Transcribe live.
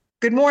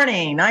Good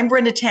morning. I'm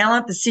Brenda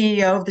Talent, the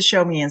CEO of the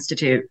Show Me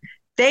Institute.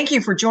 Thank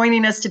you for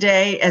joining us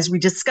today as we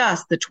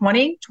discuss the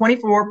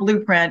 2024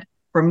 Blueprint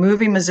for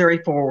Moving Missouri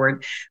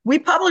Forward. We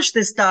publish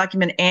this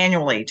document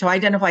annually to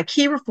identify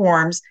key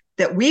reforms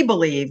that we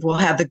believe will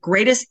have the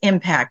greatest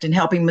impact in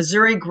helping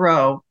Missouri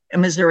grow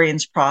and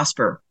Missourians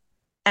prosper.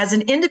 As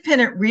an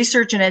independent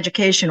research and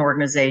education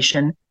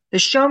organization, the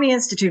Show Me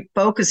Institute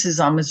focuses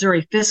on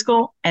Missouri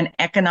fiscal and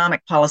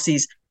economic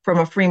policies from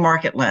a free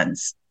market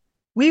lens.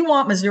 We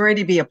want Missouri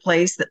to be a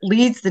place that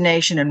leads the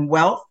nation in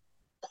wealth,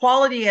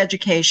 quality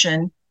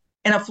education,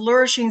 and a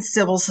flourishing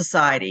civil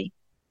society.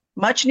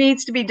 Much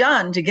needs to be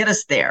done to get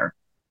us there,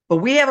 but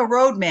we have a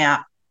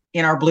roadmap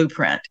in our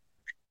blueprint.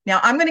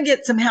 Now, I'm going to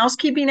get some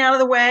housekeeping out of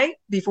the way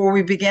before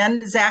we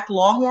begin. Zach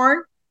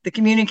Lawhorn, the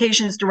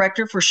communications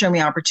director for Show Me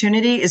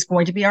Opportunity, is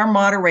going to be our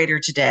moderator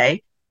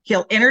today.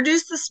 He'll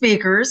introduce the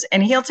speakers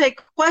and he'll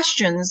take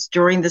questions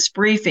during this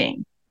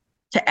briefing.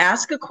 To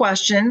ask a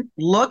question,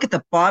 look at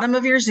the bottom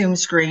of your Zoom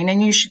screen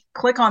and you should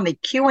click on the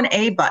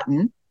Q&A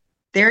button.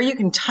 There you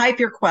can type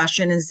your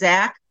question and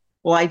Zach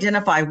will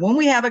identify when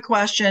we have a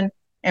question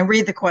and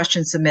read the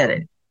question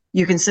submitted.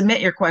 You can submit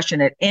your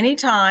question at any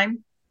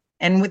time.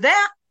 And with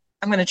that,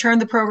 I'm going to turn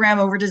the program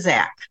over to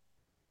Zach.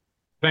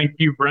 Thank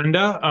you,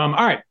 Brenda. All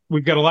right,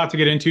 we've got a lot to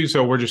get into,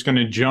 so we're just going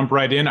to jump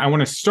right in. I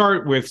want to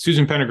start with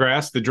Susan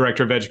Pendergrass, the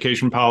Director of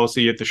Education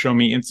Policy at the Show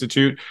Me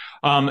Institute.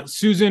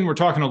 Susan, we're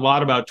talking a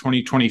lot about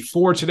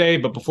 2024 today,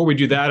 but before we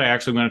do that, I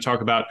actually want to talk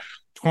about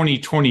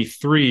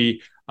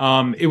 2023.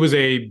 It was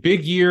a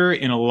big year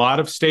in a lot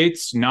of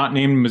states, not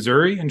named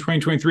Missouri in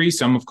 2023.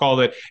 Some have called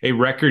it a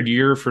record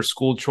year for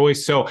school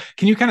choice. So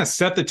can you kind of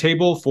set the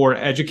table for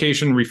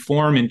education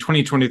reform in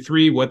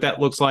 2023, what that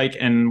looks like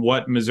and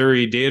what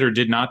Missouri did or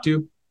did not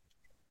do?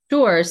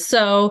 Sure.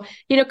 So,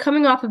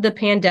 coming off of the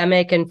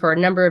pandemic and for a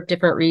number of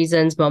different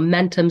reasons,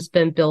 momentum's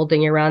been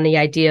building around the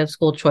idea of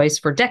school choice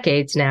for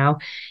decades now.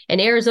 And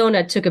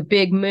Arizona took a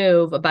big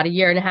move about a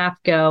year and a half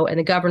ago, and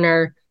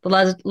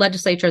the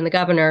legislature and the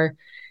governor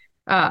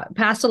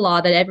passed a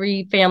law that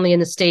every family in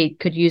the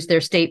state could use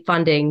their state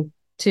funding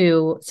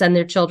to send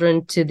their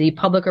children to the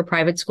public or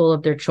private school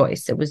of their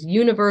choice. It was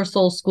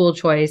universal school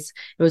choice.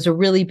 It was a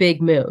really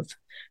big move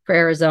for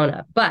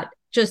Arizona. But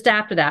just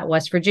after that,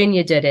 West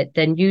Virginia did it,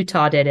 then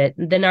Utah did it.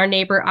 And then our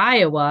neighbor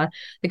Iowa,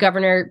 the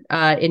governor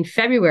in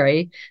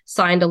February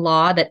signed a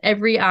law that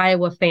every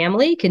Iowa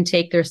family can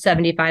take their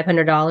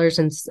 $7,500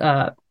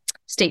 in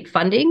state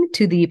funding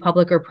to the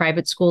public or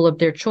private school of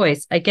their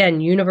choice. Again,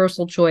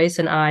 universal choice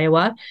in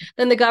Iowa.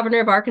 Then the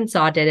governor of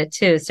Arkansas did it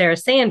too, Sarah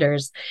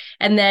Sanders.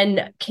 And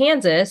then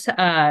Kansas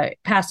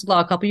passed a law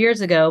a couple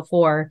years ago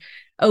for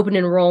open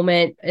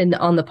enrollment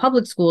on the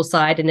public school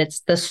side. And it's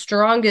the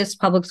strongest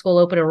public school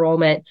open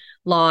enrollment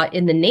law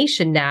in the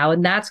nation now.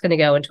 And that's going to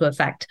go into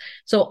effect.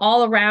 So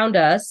all around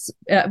us,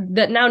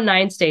 that now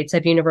 9 states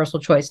have universal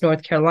choice.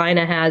 North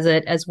Carolina has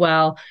it as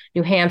well.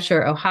 New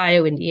Hampshire,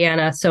 Ohio,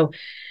 Indiana. So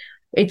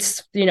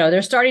it's,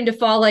 they're starting to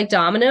fall like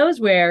dominoes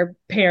where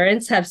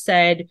parents have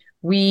said,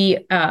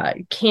 we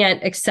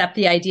can't accept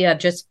the idea of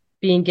just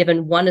being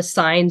given one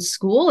assigned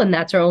school and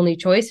that's our only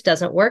choice. It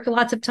doesn't work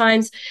lots of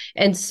times.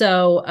 And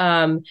so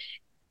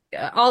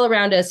all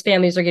around us,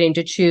 families are getting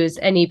to choose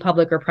any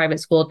public or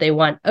private school if they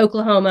want.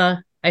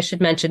 Oklahoma, I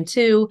should mention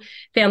too,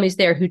 families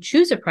there who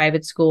choose a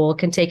private school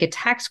can take a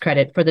tax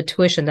credit for the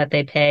tuition that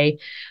they pay,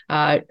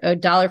 a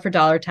dollar for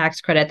dollar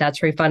tax credit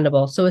that's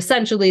refundable. So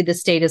essentially the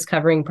state is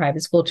covering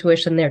private school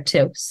tuition there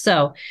too.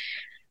 So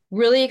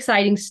really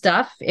exciting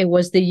stuff. It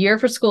was the year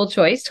for school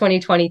choice,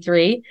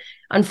 2023.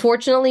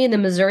 Unfortunately, in the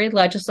Missouri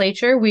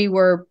legislature, we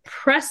were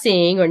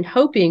pressing and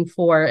hoping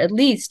for at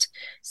least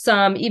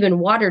some even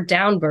watered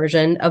down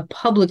version of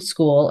public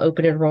school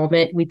open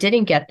enrollment. We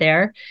didn't get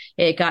there.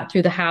 It got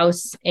through the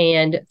House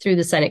and through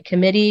the Senate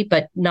committee,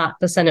 but not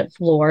the Senate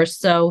floor.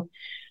 So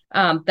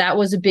that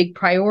was a big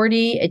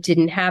priority. It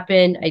didn't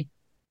happen. I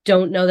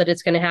don't know that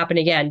it's going to happen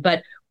again,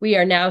 but we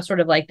are now sort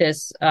of like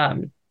this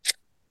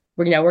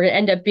we're going to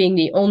end up being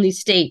the only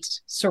state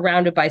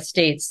surrounded by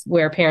states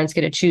where parents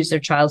get to choose their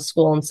child's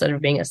school instead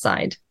of being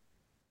assigned.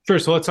 Sure.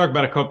 So let's talk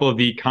about a couple of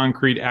the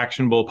concrete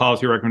actionable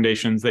policy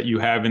recommendations that you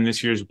have in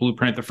this year's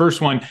blueprint. The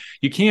first one,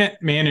 you can't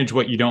manage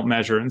what you don't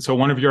measure. And so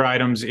one of your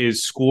items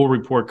is school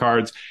report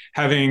cards,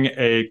 having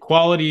a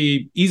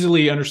quality,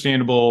 easily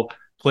understandable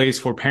place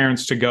for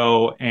parents to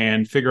go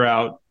and figure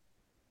out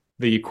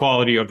the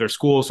quality of their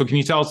school. So can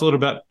you tell us a little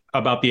bit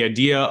about the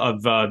idea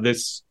of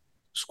this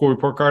school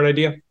report card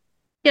idea?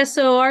 Yeah,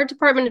 so our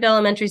Department of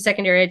Elementary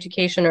Secondary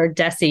Education, or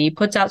DESE,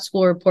 puts out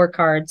school report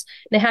cards.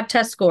 They have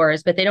test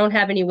scores, but they don't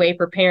have any way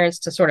for parents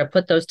to sort of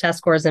put those test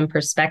scores in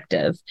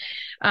perspective.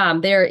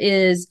 There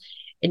is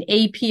an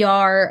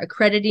APR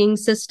accrediting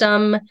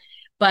system,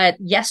 but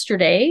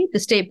yesterday, the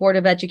State Board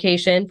of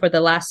Education for the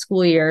last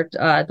school year,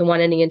 the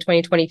one ending in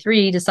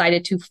 2023,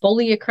 decided to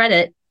fully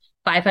accredit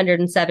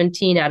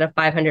 517 out of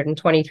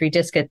 523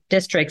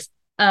 districts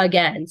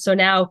again. So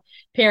now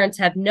parents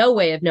have no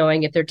way of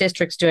knowing if their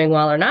district's doing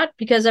well or not,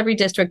 because every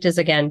district is,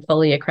 again,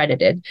 fully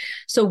accredited.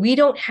 So we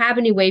don't have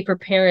any way for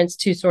parents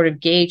to sort of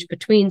gauge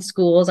between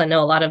schools. I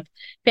know a lot of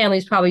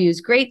families probably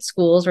use Great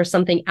Schools or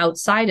something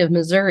outside of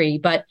Missouri,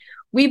 but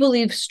we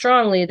believe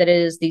strongly that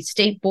it is the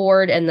state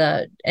board and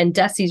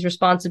DESE's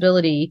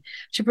responsibility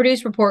to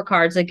produce report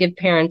cards that give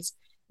parents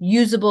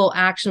usable,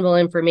 actionable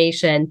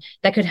information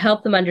that could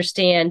help them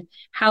understand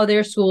how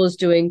their school is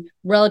doing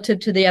relative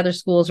to the other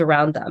schools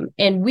around them.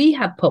 And we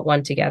have put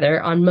one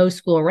together on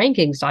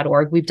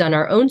mostschoolrankings.org. We've done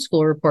our own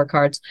school report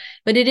cards,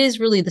 but it is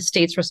really the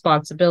state's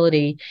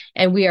responsibility,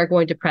 and we are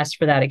going to press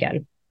for that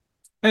again.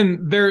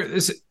 And there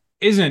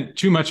isn't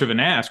too much of an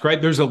ask,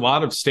 right? There's a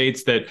lot of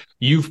states that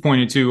you've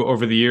pointed to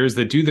over the years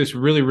that do this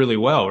really, really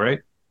well,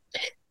 right?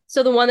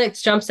 So the one that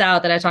jumps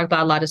out that I talk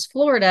about a lot is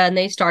Florida, and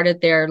they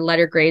started their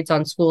letter grades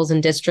on schools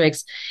and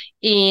districts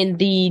in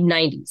the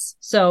 90s.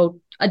 So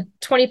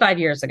 25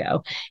 years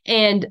ago.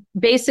 And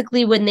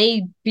basically when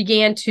they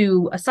began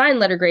to assign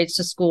letter grades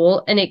to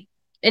school, and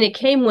it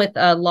came with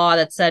a law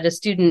that said a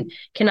student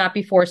cannot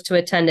be forced to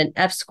attend an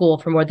F school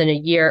for more than a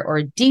year or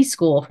a D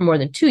school for more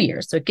than 2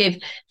 years. So it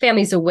gave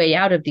families a way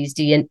out of these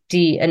D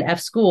and F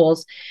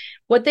schools.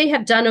 What they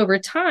have done over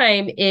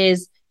time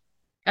is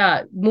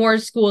more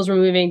schools were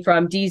moving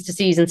from D's to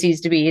C's and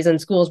C's to B's,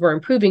 and schools were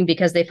improving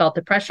because they felt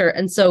the pressure.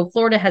 And so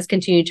Florida has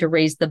continued to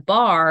raise the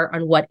bar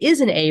on what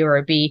is an A or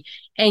a B,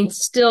 and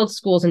still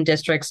schools and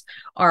districts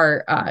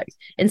are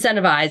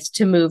incentivized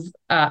to move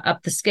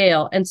up the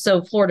scale. And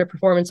so Florida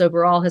performance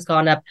overall has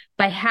gone up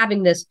by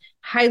having this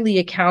highly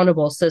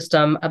accountable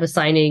system of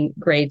assigning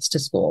grades to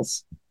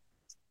schools.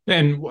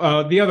 And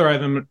the other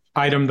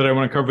item that I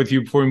want to cover with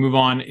you before we move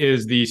on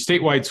is the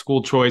statewide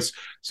school choice.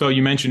 So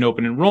you mentioned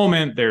open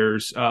enrollment.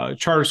 There's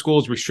charter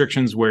schools,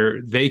 restrictions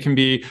where they can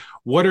be.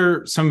 What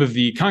are some of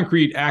the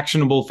concrete,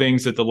 actionable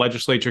things that the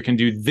legislature can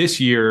do this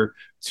year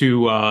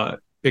to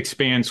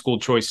expand school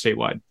choice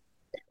statewide?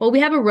 Well, we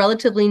have a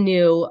relatively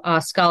new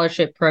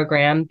scholarship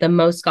program, the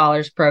Most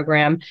Scholars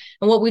program.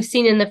 And what we've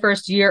seen in the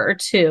first year or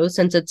two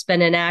since it's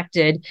been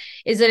enacted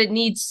is that it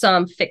needs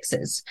some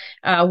fixes.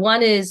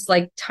 One is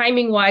like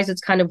timing wise,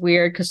 it's kind of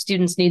weird because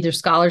students need their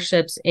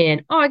scholarships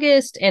in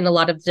August and a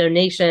lot of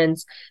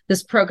donations.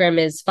 This program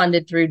is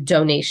funded through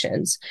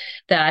donations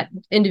that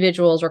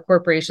individuals or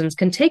corporations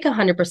can take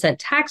 100%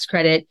 tax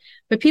credit,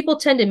 but people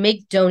tend to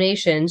make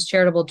donations,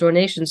 charitable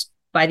donations,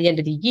 by the end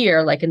of the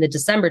year, like in the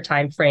December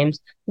timeframes.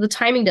 The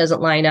timing doesn't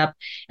line up.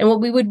 And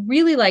what we would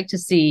really like to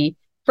see,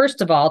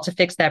 first of all, to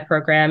fix that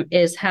program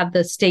is have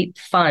the state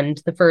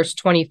fund the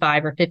first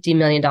 $25 or $50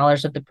 million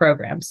of the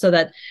program so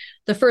that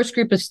the first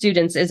group of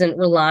students isn't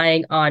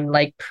relying on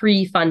like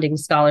pre-funding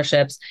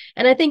scholarships.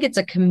 And I think it's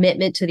a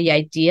commitment to the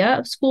idea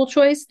of school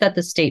choice that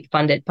the state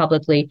fund it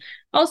publicly.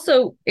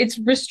 Also, it's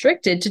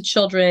restricted to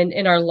children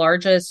in our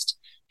largest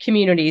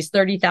communities,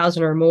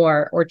 30,000 or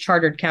more, or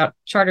chartered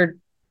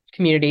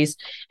communities.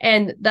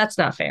 And that's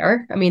not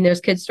fair. I mean, there's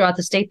kids throughout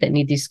the state that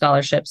need these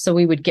scholarships. So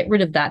we would get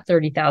rid of that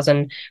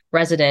 30,000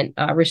 resident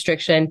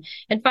restriction.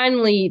 And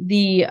finally,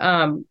 the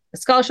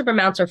scholarship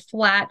amounts are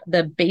flat,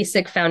 the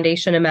basic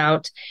foundation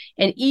amount.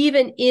 And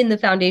even in the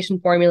foundation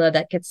formula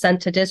that gets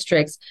sent to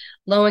districts,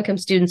 low-income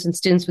students and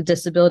students with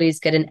disabilities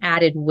get an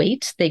added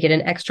weight. They get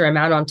an extra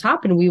amount on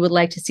top. And we would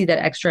like to see that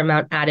extra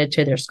amount added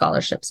to their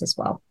scholarships as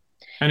well.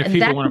 And if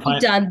people want to be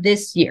done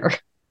this year.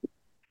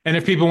 And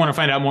if people want to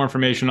find out more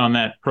information on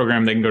that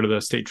program, they can go to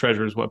the state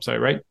treasurer's website,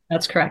 right?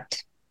 That's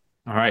correct.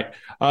 All right.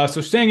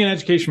 So staying in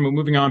education, but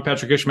moving on,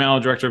 Patrick Ishmael,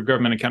 Director of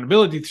Government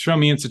Accountability at the Show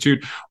Me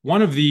Institute.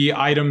 One of the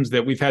items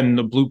that we've had in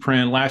the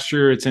blueprint last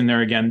year, it's in there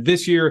again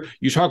this year.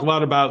 You talk a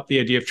lot about the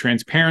idea of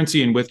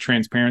transparency, and with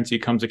transparency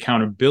comes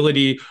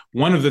accountability.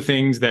 One of the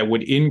things that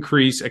would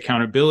increase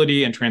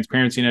accountability and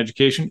transparency in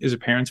education is a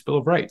Parents' Bill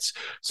of Rights.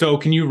 So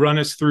can you run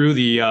us through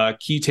the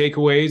key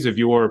takeaways of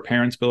your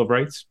Parents' Bill of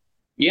Rights?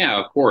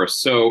 Yeah, of course.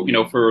 So,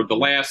 for the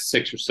last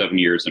 6 or 7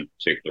 years in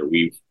particular,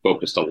 we've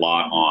focused a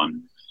lot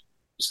on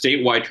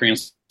statewide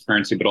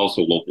transparency, but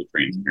also local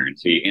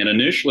transparency. And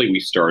initially, we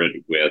started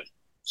with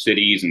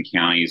cities and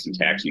counties and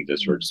taxing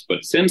districts.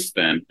 But since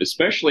then,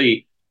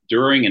 especially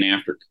during and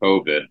after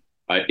COVID,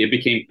 it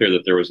became clear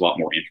that there was a lot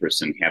more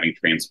interest in having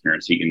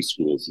transparency in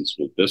schools and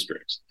school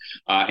districts.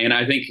 And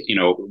I think,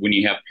 when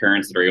you have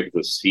parents that are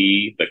able to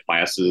see the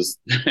classes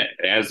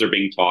as they're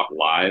being taught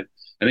live,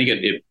 I think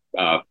it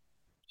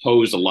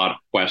posed a lot of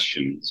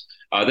questions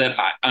that,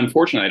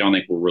 unfortunately, I don't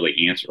think were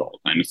really answered all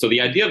the time. And so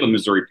the idea of a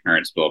Missouri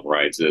Parents' Bill of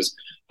Rights is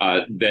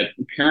that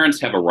parents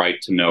have a right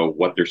to know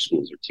what their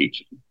schools are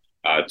teaching,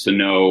 to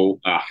know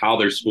how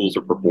their schools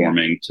are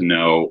performing, to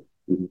know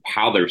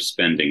how they're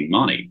spending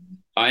money.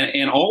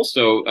 And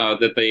also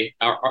that they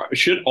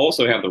should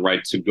also have the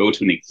right to go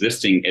to an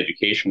existing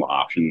educational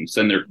option and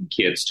send their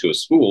kids to a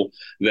school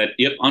that,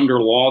 if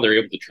under law they're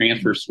able to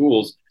transfer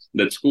schools,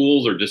 that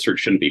schools or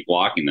districts shouldn't be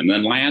blocking them.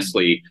 Then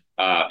lastly,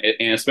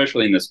 and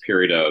especially in this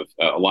period of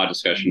a lot of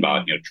discussion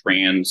about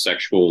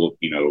transsexual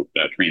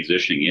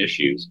transitioning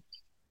issues,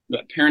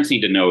 parents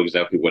need to know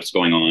exactly what's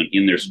going on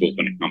in their schools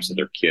when it comes to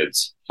their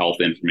kids' health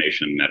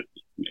information and medical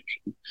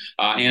information.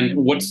 And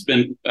what's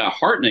been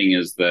heartening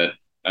is that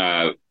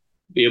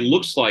it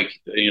looks like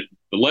the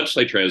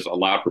legislature has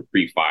allowed for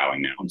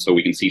pre-filing now. And so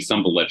we can see some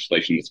of the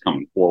legislation that's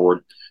coming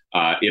forward.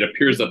 It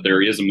appears that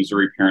there is a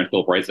Missouri Parent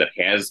Bill of Rights that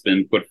has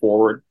been put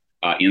forward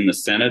in the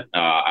Senate.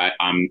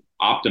 I'm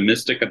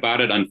optimistic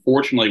about it.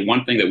 Unfortunately,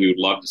 one thing that we would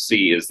love to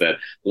see is that,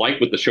 like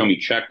with the Show Me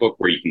Checkbook,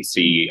 where you can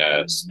see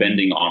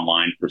spending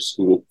online for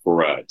school,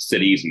 for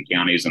cities and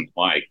counties and the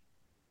like,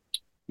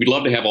 we'd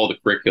love to have all the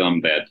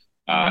curriculum that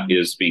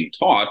is being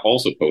taught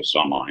also posted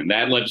online.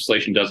 That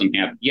legislation doesn't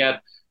have it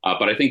yet,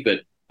 but I think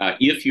that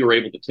if you're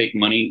able to take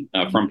money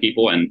from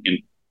people, and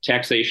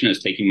taxation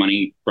is taking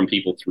money from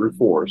people through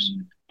force,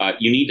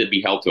 you need to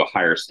be held to a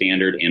higher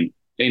standard. And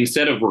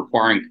instead of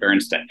requiring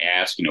parents to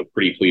ask,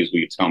 pretty please, will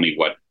you tell me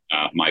what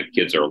my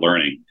kids are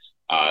learning?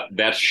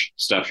 That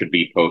stuff should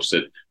be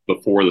posted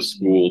before the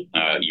school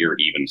year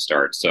even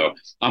starts. So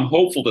I'm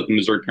hopeful that the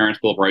Missouri Parents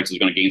Bill of Rights is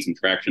going to gain some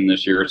traction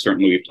this year.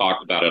 Certainly, we've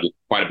talked about it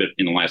quite a bit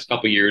in the last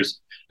couple of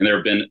years, and there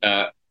have been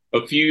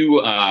a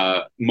few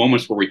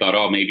moments where we thought,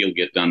 oh, maybe it'll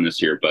get done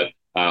this year. But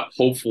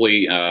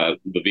hopefully,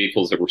 the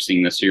vehicles that we're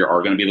seeing this year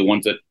are going to be the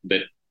ones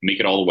that make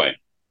it all the way.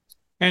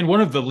 And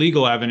one of the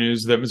legal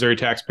avenues that Missouri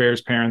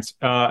taxpayers' parents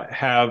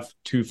have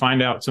to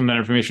find out some of that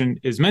information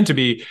is meant to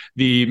be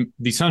the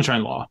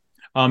Sunshine Law.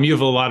 You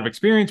have a lot of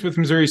experience with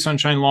Missouri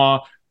Sunshine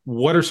Law.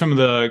 What are some of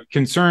the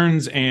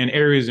concerns and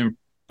areas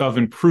of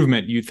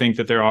improvement you think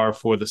that there are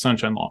for the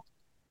Sunshine Law?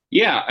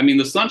 Yeah, I mean,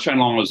 the Sunshine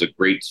Law is a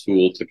great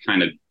tool to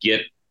kind of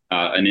get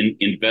an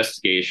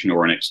investigation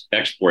or an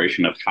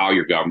exploration of how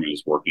your government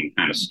is working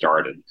kind of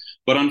started.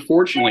 But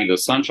unfortunately, the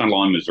Sunshine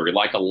Law in Missouri,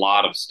 like a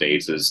lot of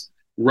states, is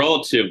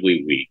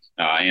relatively weak.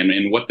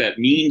 And what that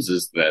means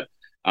is that,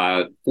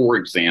 for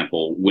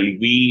example, when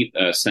we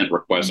sent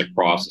requests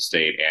across the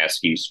state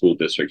asking school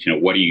districts,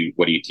 what are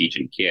you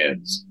teaching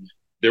kids?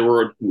 There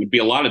would be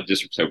a lot of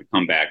districts that would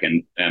come back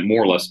and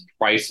more or less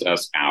price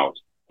us out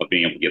of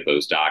being able to get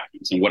those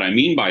documents. And what I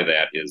mean by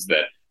that is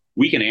that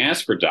we can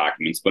ask for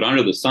documents, but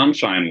under the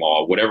Sunshine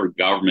Law, whatever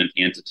government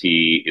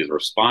entity is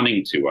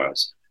responding to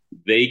us,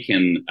 they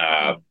can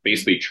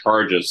basically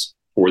charge us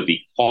for the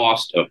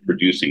cost of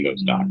producing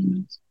those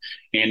documents.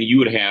 And you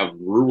would have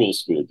rural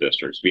school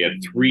districts. We had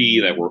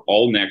 3 that were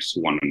all next to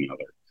one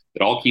another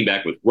that all came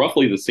back with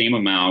roughly the same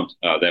amount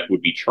that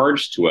would be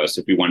charged to us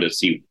if we wanted to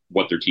see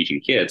what they're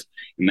teaching kids.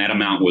 And that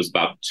amount was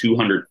about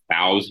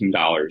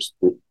 $200,000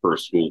 per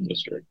school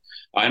district.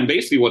 And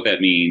basically what that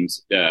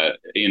means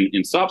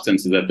in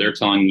substance is that they're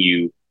telling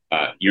you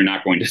you're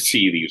not going to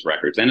see these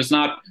records. And it's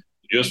not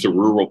just a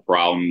rural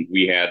problem.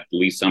 We had the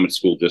Lee Summit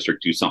School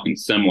District do something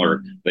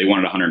similar. They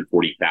wanted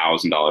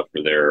 $140,000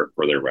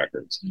 for their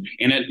records.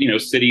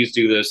 And cities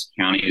do this,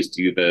 counties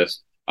do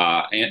this.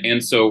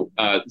 So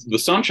the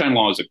Sunshine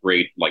Law is a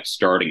great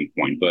starting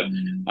point. But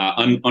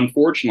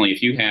unfortunately,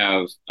 if you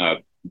have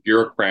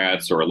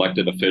bureaucrats or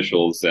elected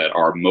officials that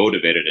are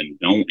motivated and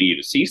don't want you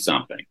to see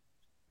something,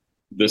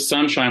 the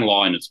Sunshine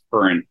Law in its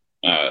current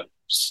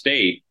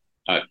state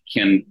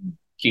can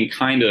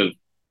kind of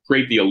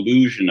create the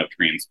illusion of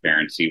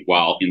transparency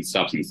while in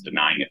substance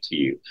denying it to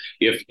you.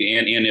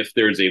 If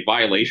there's a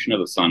violation of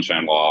the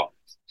Sunshine Law,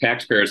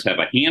 taxpayers have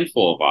a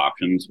handful of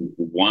options.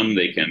 One,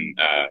 they can,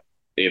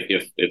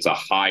 if it's a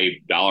high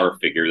dollar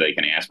figure, they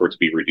can ask for it to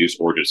be reduced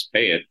or just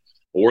pay it,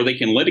 or they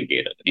can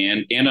litigate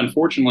it. And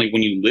unfortunately,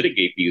 when you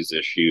litigate these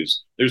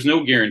issues, there's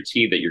no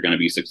guarantee that you're going to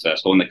be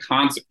successful. And the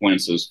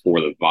consequences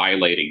for the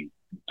violating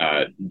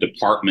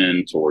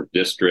department or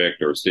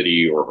district or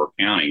city or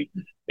county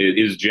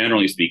is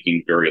generally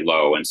speaking very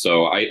low. And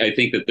so I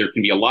think that there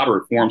can be a lot of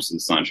reforms to the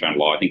Sunshine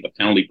Law. I think the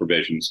penalty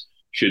provisions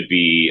should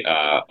be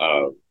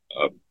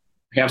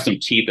have some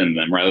teeth in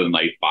them rather than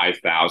like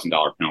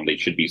 $5,000 penalty. It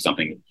should be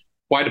something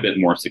quite a bit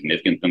more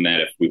significant than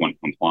that if we want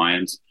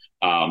compliance.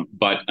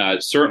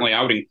 But certainly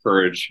I would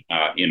encourage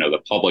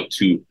the public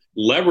to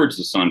leverage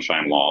the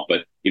Sunshine Law.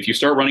 But if you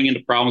start running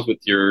into problems with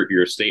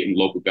your state and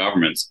local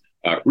governments,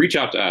 reach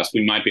out to us.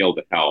 We might be able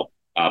to help.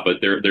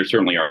 But there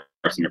certainly are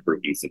some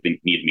improvements that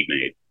need to be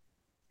made.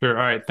 Sure.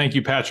 All right. Thank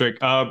you,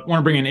 Patrick. I want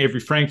to bring in Avery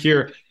Frank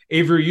here.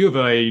 Avery, you have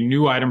a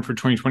new item for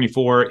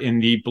 2024 in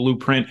the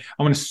blueprint.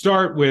 I want to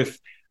start with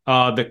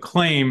the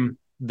claim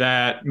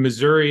that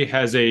Missouri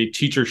has a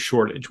teacher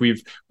shortage. We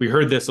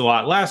heard this a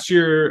lot last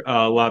year,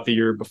 a lot the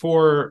year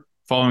before,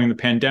 following the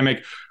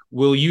pandemic.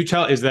 Will you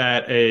tell, is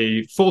that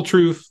a full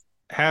truth,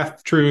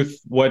 half truth?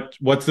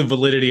 What's the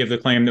validity of the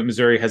claim that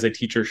Missouri has a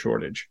teacher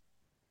shortage?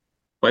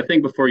 Well, I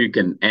think before you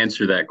can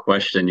answer that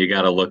question, you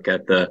got to look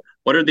at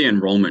what are the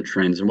enrollment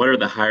trends and what are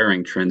the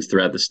hiring trends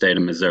throughout the state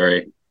of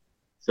Missouri.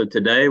 So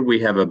today we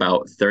have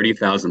about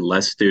 30,000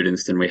 less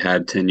students than we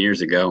had 10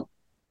 years ago.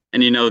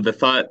 And, the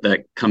thought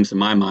that comes to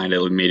my mind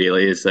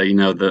immediately is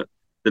that,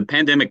 the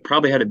pandemic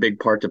probably had a big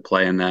part to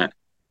play in that.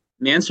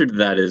 And the answer to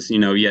that is,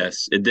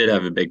 yes, it did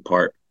have a big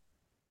part.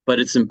 But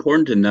it's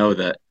important to know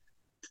that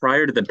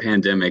prior to the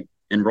pandemic,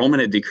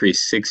 enrollment had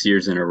decreased 6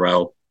 years in a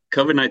row.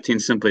 COVID-19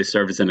 simply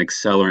served as an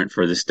accelerant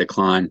for this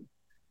decline.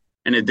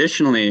 And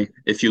additionally,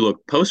 if you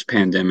look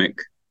post-pandemic,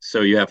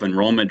 so you have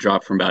enrollment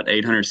drop from about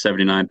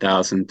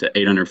 879,000 to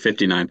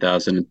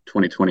 859,000 in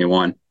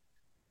 2021.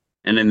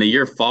 And in the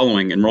year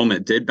following,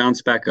 enrollment did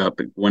bounce back up.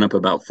 It went up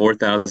about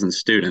 4,000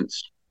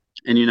 students.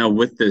 And,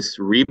 with this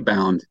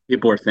rebound,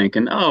 people are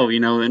thinking, oh,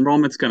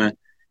 enrollment's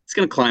it's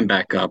going to climb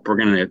back up.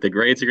 The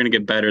grades are going to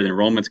get better. The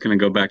enrollment's going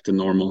to go back to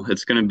normal.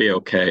 It's going to be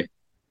okay.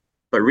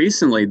 But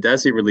recently,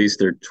 DESE released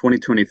their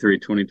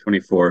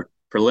 2023-2024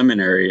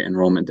 preliminary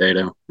enrollment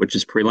data, which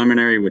is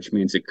preliminary, which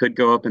means it could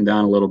go up and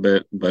down a little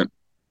bit. But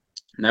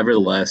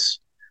nevertheless,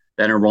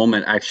 that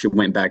enrollment actually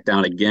went back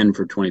down again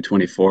for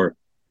 2024,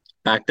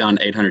 back down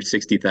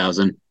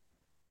 860,000.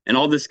 And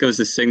all this goes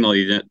to signal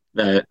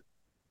that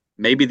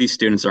maybe these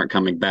students aren't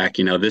coming back.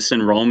 This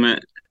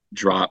enrollment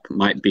drop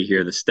might be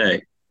here to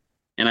stay.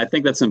 And I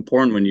think that's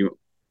important when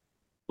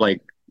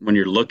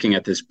you're looking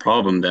at this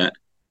problem, that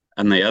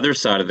on the other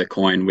side of the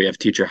coin, we have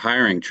teacher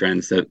hiring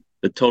trends, that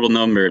the total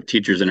number of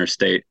teachers in our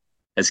state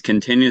has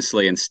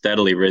continuously and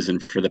steadily risen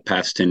for the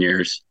past 10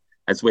 years,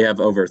 as we have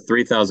over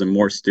 3,000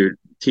 more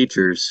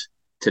teachers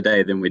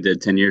today than we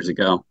did 10 years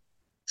ago.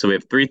 So we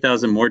have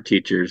 3,000 more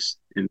teachers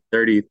and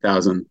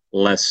 30,000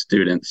 less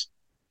students.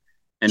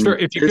 And sure.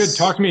 If you could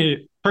talk to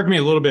me a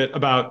little bit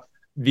about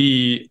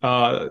the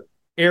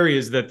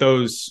areas that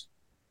those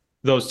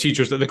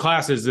teachers, the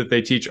classes that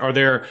they teach, are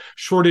there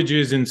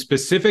shortages in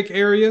specific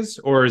areas,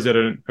 or is it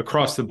an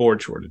across the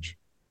board shortage?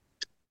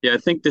 Yeah, I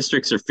think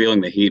districts are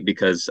feeling the heat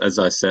because, as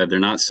I said, they're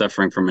not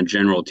suffering from a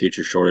general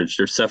teacher shortage.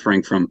 They're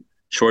suffering from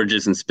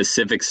shortages in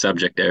specific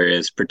subject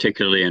areas,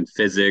 particularly in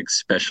physics,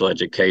 special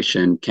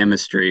education,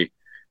 chemistry,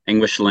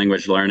 English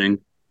language learning.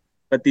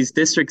 But these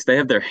districts, they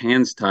have their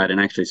hands tied in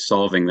actually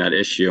solving that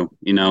issue.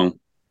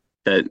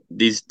 That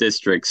these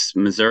districts,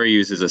 Missouri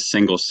uses a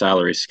single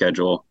salary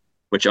schedule,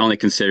 which only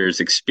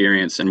considers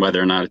experience and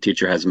whether or not a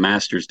teacher has a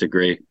master's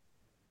degree.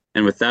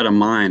 And with that in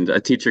mind,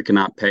 a teacher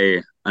cannot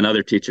pay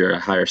another teacher a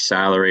higher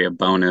salary, a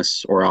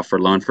bonus, or offer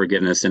loan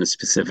forgiveness in a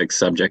specific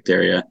subject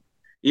area,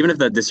 even if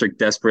that district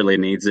desperately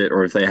needs it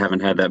or if they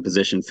haven't had that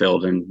position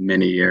filled in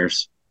many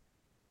years.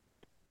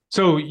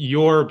 So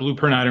your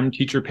blueprint item,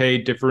 teacher pay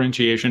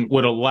differentiation,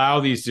 would allow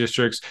these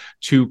districts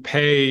to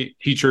pay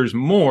teachers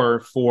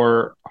more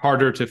for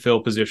harder to fill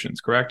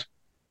positions, correct?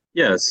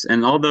 Yes,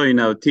 and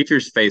although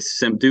teachers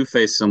do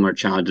face similar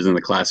challenges in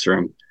the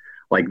classroom,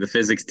 like the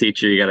physics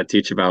teacher, you got to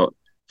teach about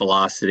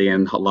velocity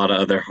and a lot of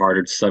other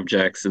harder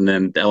subjects, and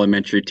then the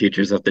elementary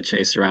teachers have to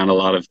chase around a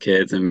lot of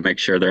kids and make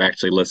sure they're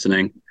actually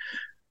listening.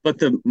 But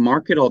the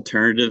market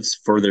alternatives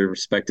for their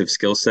respective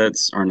skill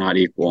sets are not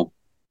equal.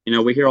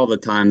 We hear all the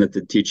time that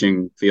the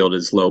teaching field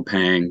is low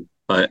paying,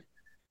 but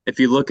if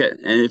you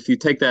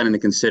take that into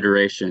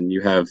consideration,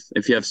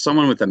 if you have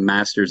someone with a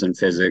master's in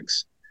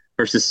physics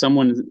versus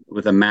someone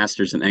with a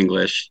master's in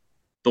English,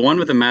 the one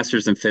with a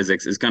master's in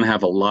physics is going to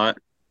have a lot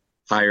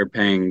higher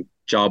paying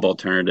job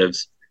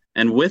alternatives.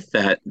 And with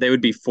that, they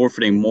would be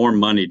forfeiting more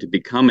money to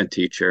become a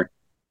teacher.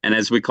 And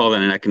as we call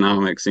that in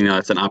economics,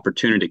 that's an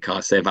opportunity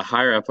cost. They have a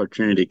higher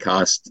opportunity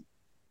cost.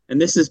 And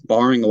this is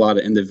barring a lot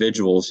of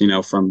individuals,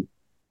 from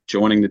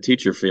joining the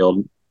teacher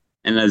field.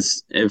 And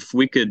if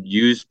we could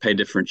use pay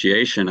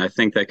differentiation, I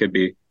think that could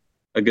be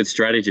a good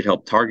strategy to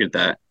help target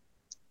that.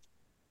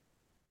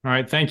 All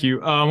right, thank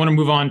you. I want to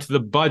move on to the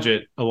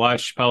budget.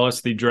 Elias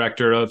Chapelas, the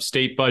director of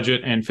state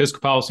budget and fiscal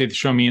policy at the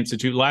Show Me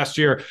Institute. Last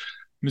year,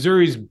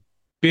 Missouri's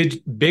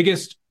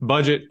biggest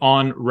budget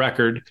on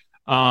record.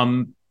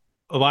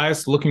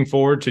 Elias, looking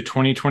forward to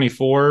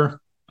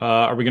 2024.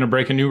 Are we going to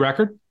break a new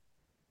record?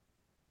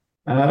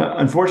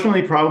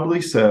 Unfortunately,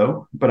 probably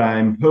so, but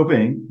I'm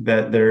hoping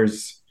that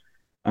there's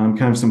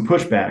kind of some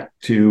pushback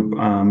to,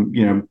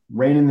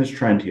 rein in this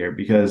trend here,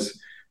 because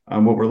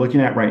what we're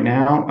looking at right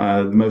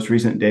now, the most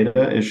recent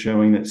data is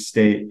showing that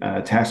state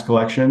tax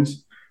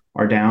collections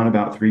are down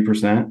about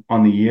 3%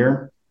 on the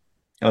year.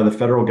 The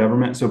federal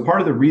government. So part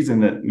of the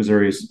reason that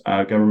Missouri's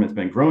government's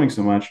been growing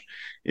so much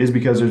is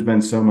because there's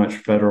been so much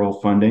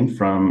federal funding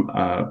from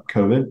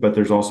COVID, but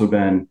there's also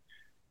been,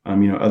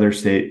 other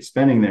state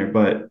spending there.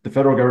 But the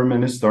federal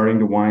government is starting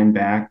to wind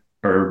back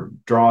or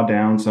draw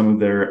down some of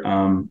their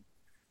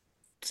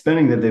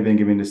spending that they've been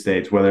giving to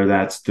states, whether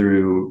that's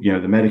through, the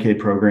Medicaid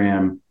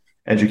program,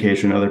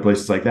 education, other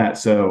places like that.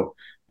 So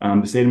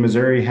the state of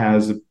Missouri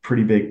has a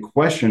pretty big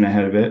question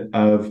ahead of it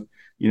of,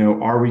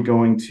 are we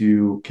going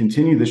to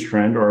continue this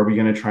trend, or are we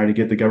going to try to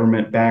get the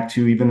government back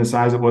to even the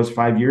size it was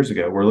 5 years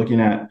ago? We're looking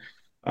at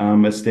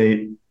a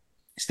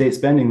state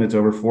spending that's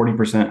over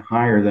 40%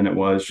 higher than it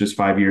was just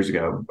 5 years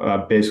ago,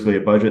 basically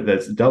a budget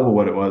that's double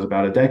what it was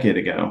about a decade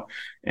ago.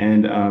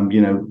 And,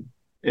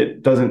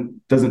 it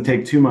doesn't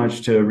take too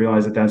much to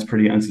realize that that's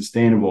pretty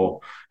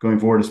unsustainable going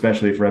forward,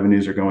 especially if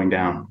revenues are going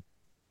down.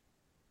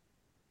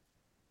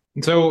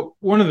 And so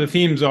one of the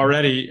themes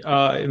already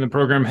in the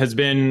program has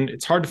been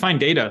it's hard to find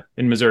data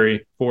in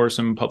Missouri for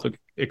some public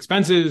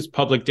expenses,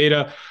 public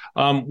data.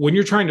 When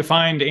you're trying to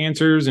find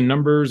answers and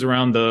numbers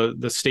around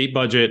the state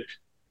budget,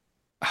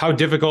 how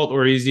difficult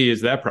or easy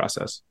is that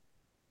process?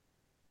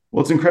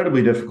 Well, it's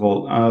incredibly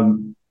difficult.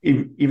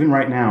 even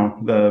right now,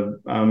 the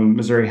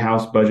Missouri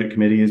House Budget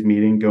Committee is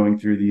meeting, going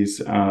through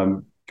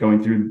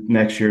going through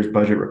next year's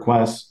budget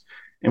requests.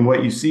 And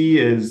what you see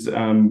is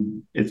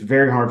it's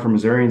very hard for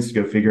Missourians to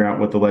go figure out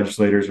what the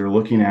legislators are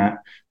looking at.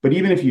 But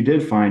even if you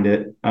did find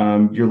it,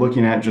 you're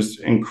looking at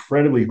just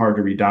incredibly hard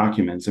to read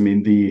documents. I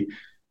mean, the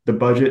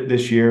budget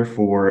this year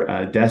for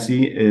DESE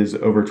is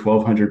over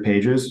 1,200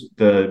 pages.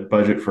 The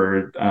budget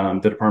for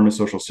the Department of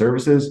Social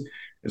Services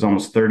is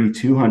almost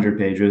 3,200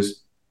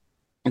 pages.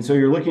 And so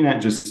you're looking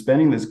at just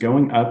spending that's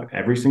going up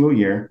every single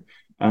year.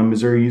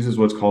 Missouri uses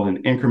what's called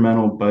an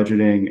incremental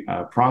budgeting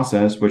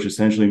process, which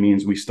essentially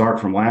means we start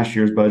from last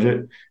year's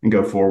budget and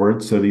go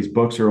forward. So these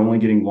books are only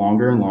getting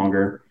longer and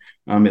longer.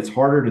 It's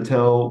harder to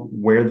tell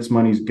where this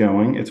money's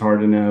going. It's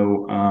hard to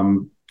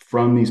know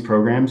from these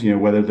programs,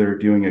 whether they're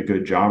doing a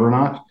good job or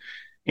not.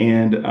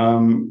 And,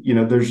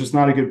 there's just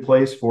not a good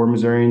place for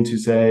Missourian to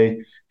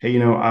say,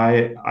 hey,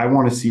 I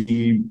want to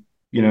see,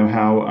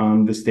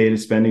 how the state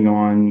is spending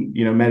on,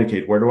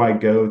 Medicaid. Where do I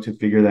go to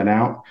figure that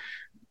out?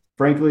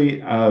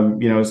 Frankly,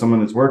 as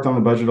someone that's worked on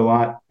the budget a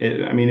lot,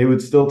 it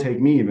would still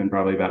take me even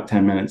probably about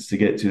 10 minutes to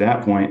get to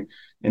that point.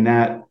 And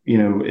that,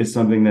 is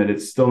something that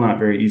it's still not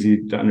very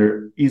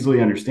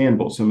easily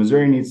understandable. So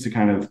Missouri needs to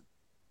kind of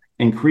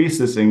increase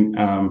this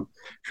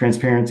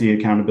transparency,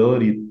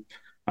 accountability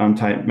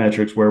type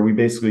metrics where we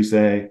basically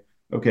say,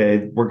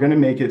 okay, we're going to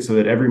make it so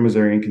that every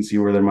Missourian can see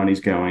where their money's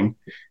going.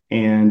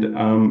 And,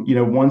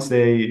 once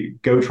they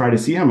go try to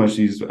see how much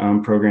these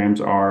programs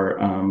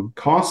are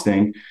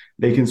costing,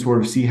 they can sort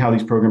of see how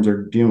these programs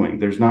are doing.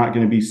 There's not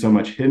going to be so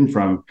much hidden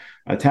from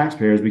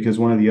taxpayers, because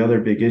one of the other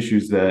big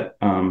issues that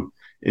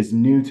is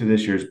new to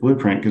this year's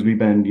blueprint, because we've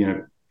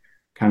been,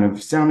 kind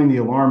of sounding the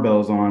alarm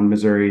bells on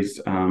Missouri's,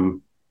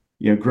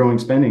 growing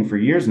spending for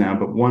years now.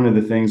 But one of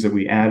the things that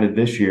we added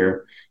this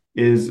year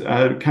is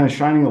kind of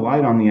shining a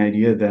light on the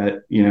idea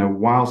that,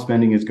 while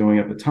spending is going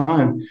up a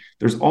ton,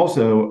 there's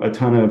also a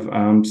ton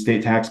of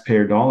state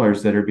taxpayer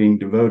dollars that are being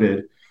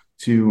devoted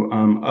to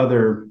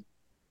other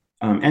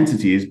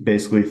entities,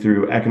 basically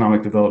through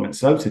economic development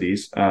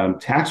subsidies,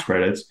 tax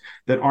credits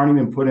that aren't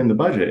even put in the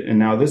budget. And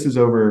now this is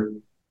over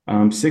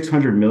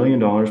 $600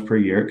 million per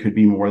year. It could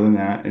be more than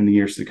that in the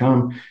years to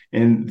come.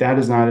 And that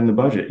is not in the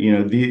budget.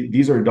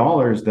 These are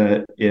dollars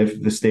that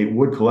if the state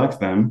would collect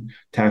them,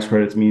 tax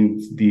credits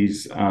means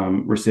these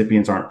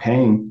recipients aren't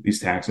paying these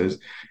taxes.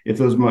 If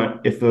those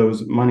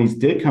monies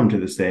did come to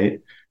the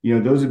state,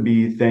 those would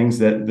be things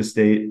that the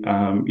state,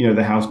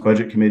 the House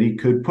Budget Committee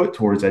could put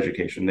towards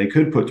education. They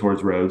could put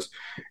towards roads.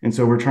 And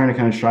so we're trying to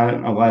kind of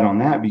shine a light on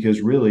that,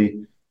 because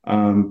really,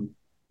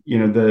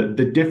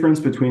 the difference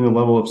between the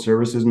level of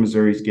services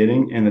Missouri's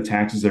getting and the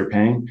taxes they're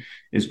paying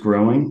is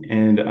growing.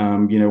 And,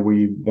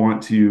 we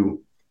want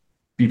to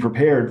be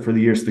prepared for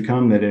the years to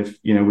come that if,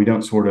 we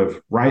don't sort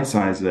of right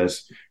size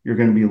this, you're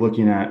going to be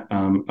looking at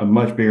a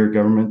much bigger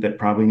government that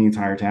probably needs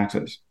higher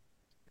taxes.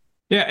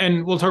 Yeah.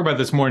 And we'll talk about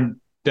this more in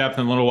depth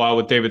in a little while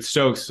with David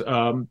Stokes,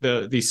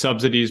 these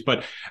subsidies,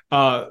 but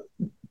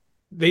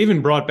they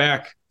even brought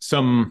back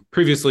some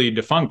previously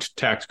defunct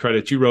tax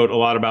credits. You wrote a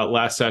lot about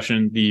last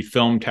session, the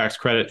film tax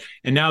credit,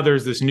 and now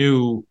there's this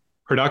new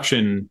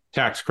production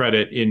tax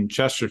credit in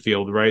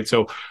Chesterfield, right?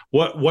 So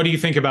what do you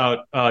think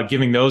about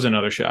giving those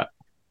another shot?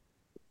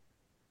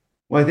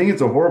 Well, I think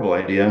it's a horrible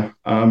idea.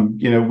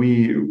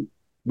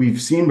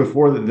 We've seen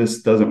before that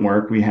this doesn't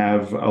work. We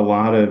have a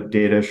lot of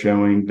data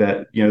showing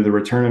that, the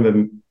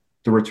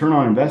return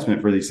on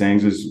investment for these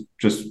things is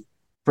just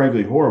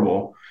frankly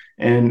horrible.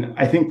 And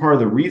I think part of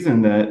the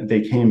reason that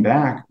they came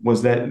back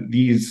was that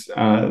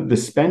the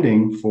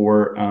spending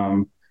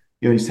for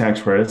these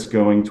tax credits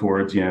going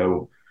towards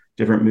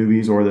different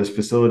movies or this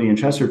facility in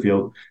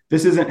Chesterfield,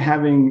 this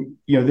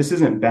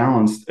isn't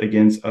balanced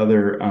against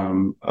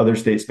other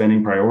state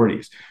spending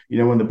priorities.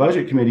 When the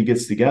budget committee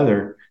gets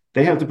together,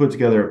 they have to put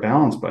together a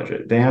balanced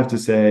budget. They have to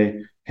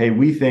say, hey,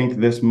 we think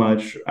this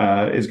much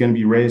is going to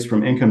be raised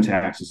from income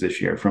taxes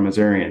this year from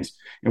Missourians,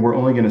 and we're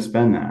only going to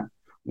spend that.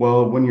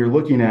 Well, when you're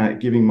looking at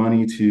giving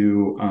money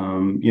to,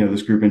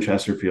 this group in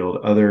Chesterfield,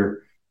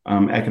 other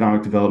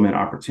economic development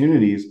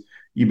opportunities,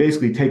 you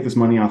basically take this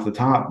money off the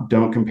top,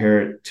 don't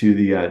compare it to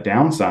the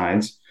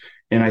downsides.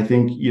 And I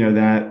think,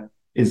 that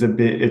is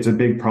it's a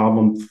big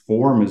problem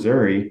for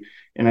Missouri.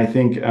 And I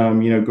think,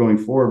 going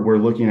forward, we're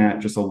looking at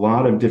just a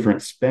lot of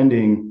different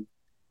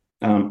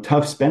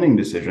tough spending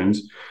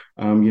decisions,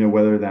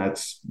 whether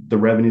that's the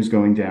revenues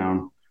going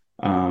down,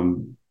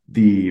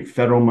 the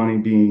federal money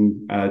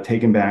being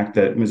taken back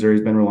that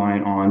Missouri's been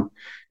relying on.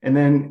 And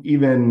then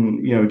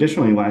even,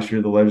 additionally, last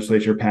year, the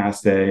legislature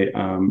passed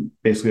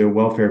basically a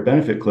welfare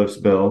benefit cliffs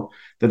bill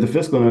that the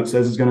fiscal note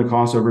says is going to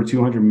cost over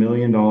 $200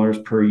 million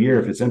per year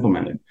if it's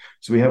implemented.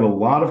 So we have a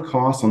lot of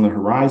costs on the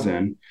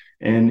horizon.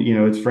 And,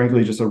 it's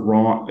frankly just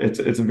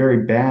it's a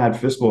very bad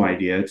fiscal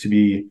idea to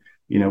be,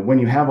 when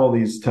you have all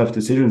these tough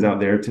decisions out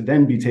there, to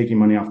then be taking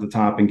money off the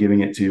top and giving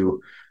it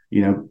to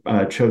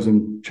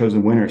chosen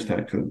winners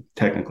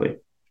technically.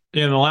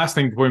 Yeah, and the last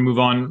thing before we move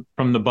on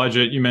from the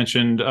budget, you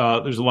mentioned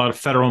there's a lot of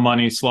federal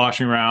money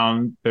sloshing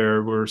around.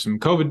 There were some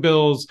COVID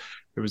bills.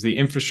 There was the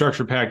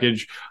infrastructure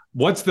package.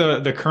 What's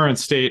the current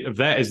state of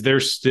that? Is there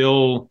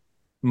still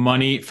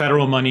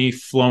federal money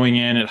flowing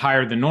in at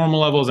higher than normal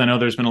levels? I know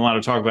there's been a lot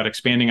of talk about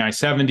expanding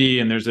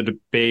I-70, and there's a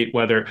debate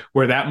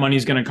where that money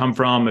is going to come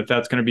from, if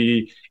that's going to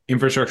be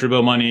infrastructure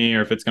bill money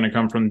or if it's going to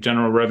come from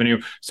general revenue.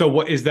 So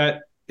what is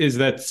that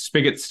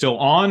spigot still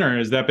on, or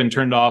has that been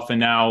turned off and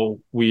now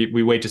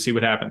we wait to see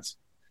what happens?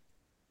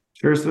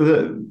 Sure.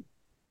 So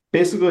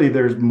basically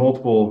there's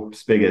multiple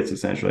spigots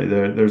essentially.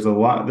 There's a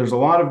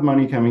lot of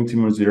money coming to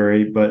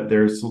Missouri, but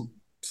there's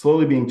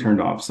slowly being turned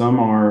off. Some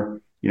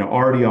are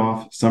already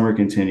off, some are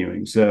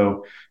continuing.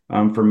 So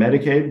for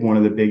Medicaid, one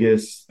of the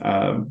biggest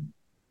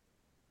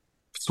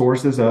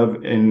sources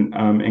of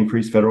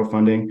increased federal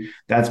funding,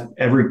 that's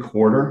every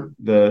quarter.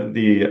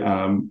 The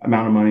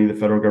amount of money the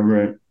federal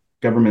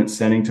government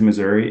sending to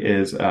Missouri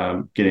is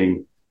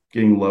getting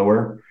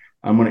lower.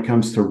 When it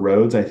comes to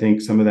roads, I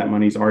think some of that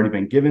money's already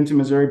been given to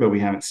Missouri, but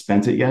we haven't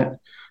spent it yet.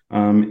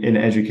 In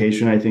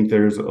education, I think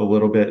there's a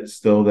little bit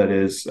still that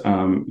is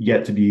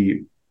yet to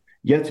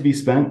be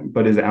spent,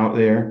 but is out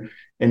there.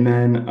 And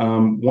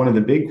then one of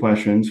the big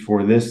questions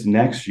for this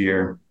next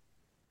year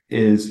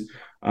is,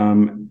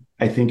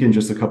 I think in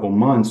just a couple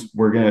months,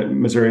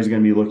 Missouri is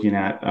going to be looking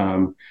at,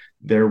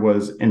 there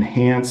was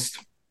enhanced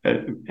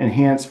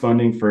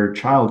funding for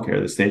childcare,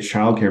 the state's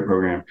childcare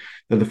program,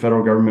 that the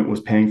federal government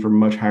was paying for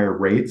much higher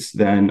rates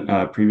than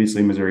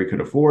previously Missouri could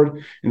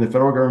afford. And the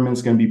federal government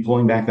is going to be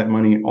pulling back that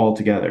money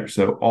altogether.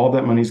 So all of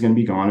that money is going to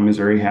be gone, and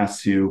Missouri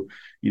has to,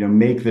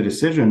 make the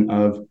decision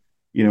of,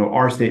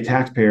 our state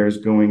taxpayers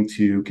going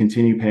to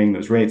continue paying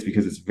those rates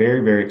because it's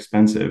very, very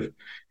expensive.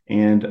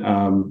 And,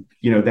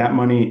 that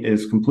money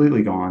is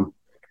completely gone.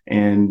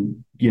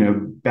 And,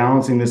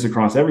 balancing this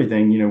across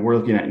everything, we're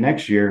looking at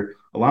next year,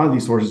 a lot of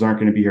these sources aren't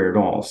going to be here at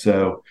all.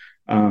 So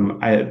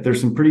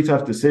there's some pretty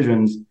tough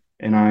decisions.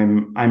 And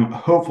I'm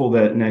hopeful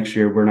that next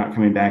year we're not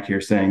coming back here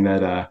saying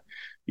that,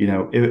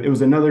 it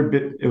was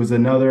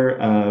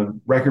another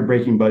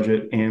record-breaking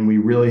budget, and we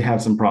really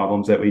have some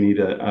problems that we need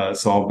to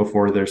solve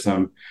before there's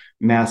some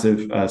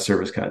massive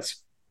service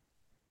cuts.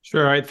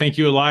 Sure. All right. Thank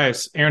you,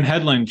 Elias. Aaron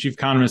Hedlund, Chief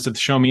Economist at the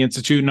Show Me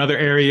Institute. Another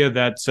area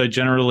that's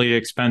generally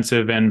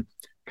expensive and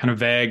kind of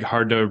vague,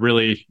 hard to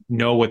really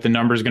know what the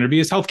number is going to be,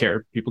 is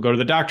healthcare. People go to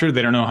the doctor,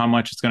 they don't know how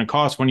much it's going to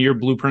cost. One of your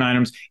blueprint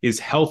items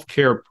is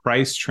healthcare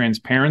price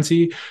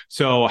transparency.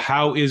 So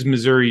how is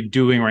Missouri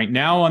doing right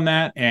now on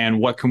that, and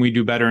what can we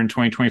do better in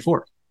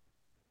 2024?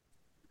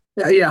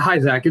 Yeah. Hi,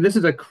 Zach. This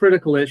is a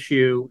critical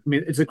issue. I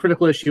mean, it's a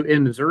critical issue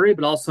in Missouri,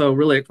 but also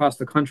really across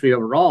the country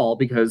overall,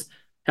 because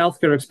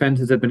healthcare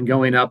expenses have been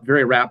going up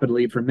very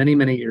rapidly for many,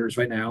 many years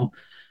right now.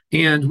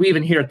 And we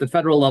even hear at the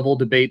federal level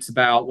debates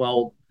about,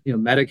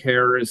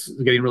 Medicare is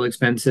getting really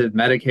expensive,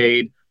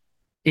 Medicaid.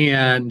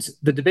 And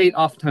the debate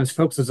oftentimes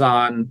focuses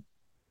on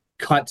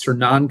cuts or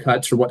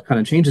non-cuts or what kind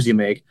of changes you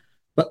make.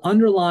 But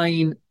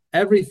underlying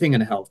everything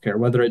in healthcare,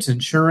 whether it's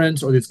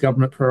insurance or these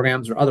government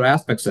programs or other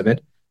aspects of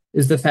it,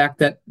 is the fact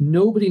that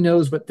nobody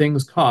knows what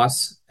things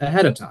cost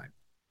ahead of time.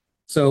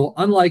 So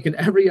unlike in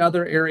every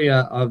other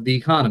area of the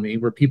economy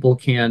where people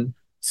can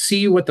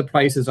see what the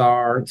prices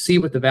are, see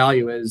what the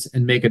value is,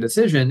 and make a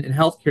decision, in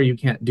healthcare, you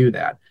can't do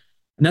that.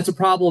 And that's a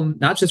problem,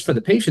 not just for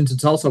the patients,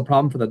 it's also a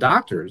problem for the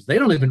doctors. They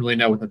don't even really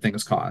know what the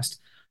things cost.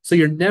 So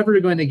you're never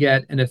going to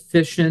get an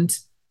efficient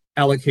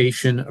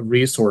allocation of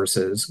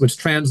resources, which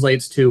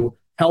translates to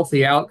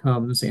healthy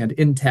outcomes and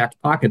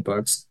intact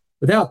pocketbooks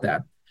without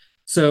that.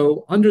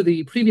 So under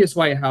the previous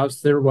White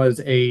House, there was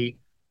an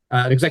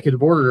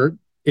executive order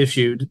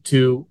issued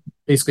to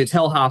basically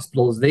tell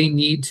hospitals they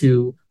need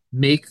to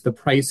make the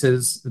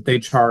prices that they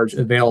charge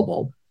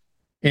available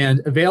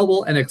and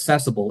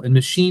accessible in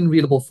machine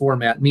readable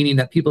format, meaning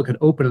that people could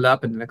open it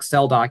up in an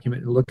Excel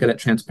document and look at it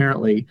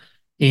transparently,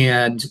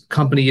 and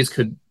companies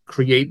could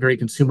create very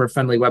consumer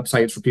friendly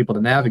websites for people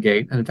to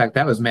navigate. And in fact,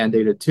 that was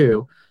mandated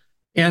too.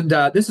 And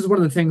this is one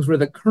of the things where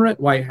the current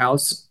White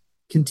House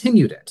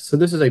continued it. So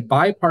this is a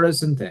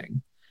bipartisan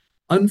thing.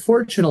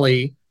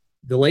 Unfortunately,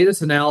 the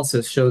latest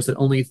analysis shows that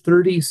only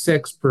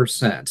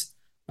 36%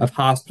 of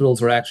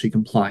hospitals are actually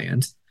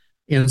compliant.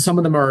 And some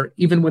of them are,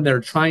 even when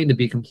they're trying to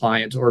be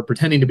compliant or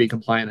pretending to be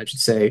compliant, I should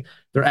say,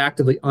 they're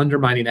actively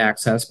undermining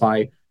access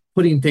by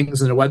putting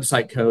things in a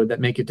website code that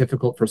make it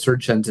difficult for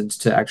search engines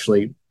to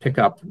actually pick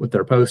up what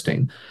they're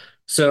posting.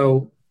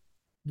 So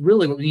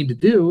really what we need to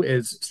do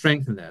is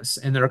strengthen this.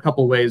 And there are a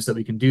couple of ways that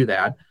we can do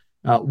that.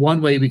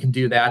 One way we can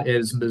do that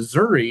is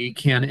Missouri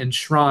can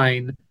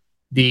enshrine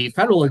the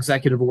federal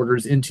executive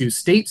orders into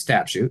state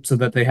statute so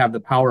that they have the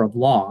power of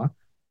law.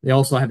 They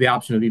also have the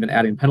option of even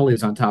adding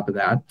penalties on top of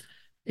that.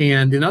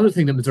 And another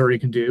thing that Missouri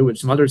can do,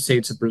 which some other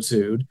states have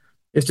pursued,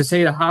 is to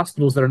say to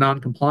hospitals that are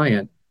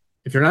non-compliant,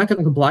 if you're not going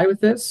to comply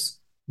with this,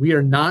 we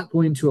are not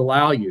going to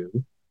allow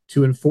you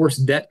to enforce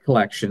debt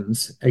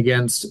collections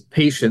against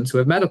patients who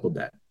have medical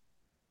debt.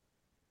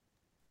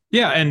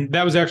 Yeah, and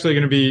that was actually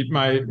going to be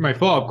my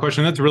follow-up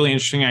question. That's a really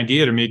interesting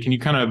idea to me. Can you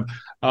kind of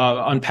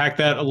unpack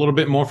that a little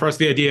bit more for us,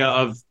 the idea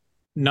of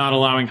not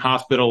allowing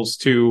hospitals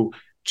to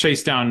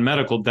chase down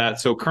medical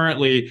debt? So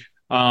currently,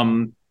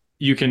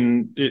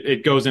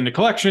 it goes into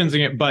collections,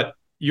 but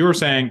you're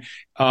saying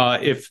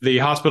if the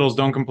hospitals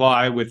don't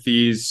comply with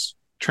these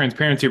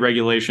transparency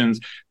regulations,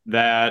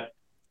 that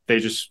they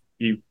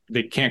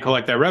can't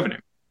collect that revenue.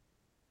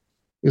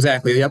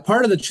 Exactly. Yeah.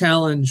 Part of the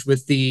challenge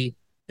with the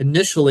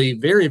initially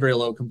very, very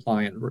low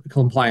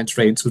compliance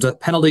rates was that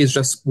penalties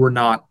just were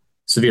not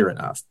severe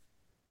enough.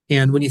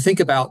 And when you think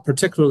about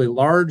particularly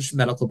large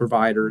medical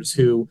providers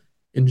who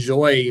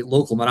enjoy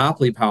local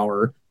monopoly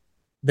power,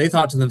 they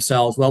thought to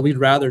themselves, well, we'd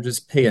rather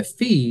just pay a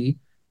fee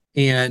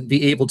and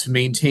be able to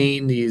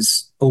maintain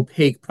these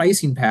opaque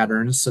pricing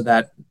patterns so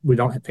that we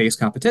don't face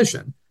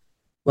competition.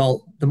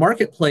 Well, the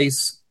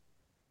marketplace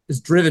is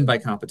driven by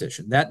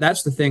competition.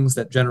 That's the things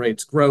that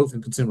generates growth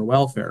and consumer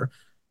welfare.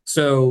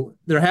 So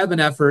there have been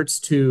efforts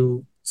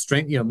to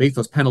make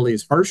those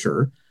penalties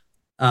harsher,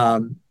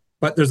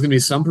 but there's going to be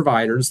some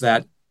providers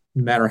that,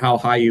 no matter how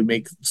high you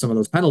make some of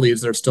those penalties,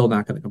 they're still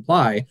not going to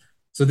comply.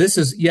 So this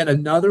is yet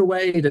another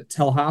way to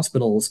tell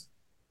hospitals,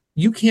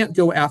 you can't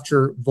go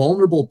after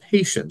vulnerable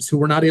patients who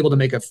were not able to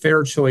make a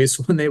fair choice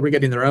when they were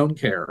getting their own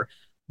care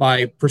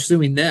by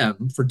pursuing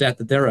them for debt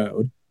that they're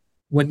owed,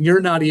 when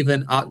you're not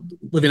even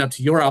living up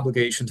to your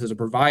obligations as a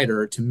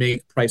provider to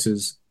make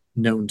prices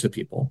known to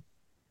people.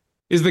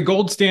 Is the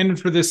gold standard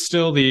for this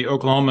still the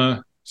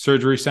Oklahoma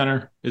Surgery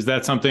Center? Is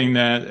that something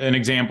an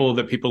example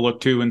that people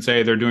look to and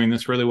say they're doing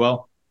this really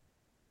well?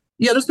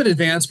 Yeah, there's been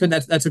advancement.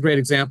 That's a great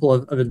example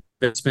of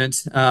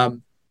advancement.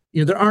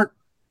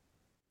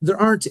 There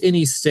aren't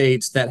any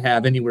states that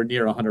have anywhere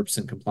near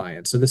 100%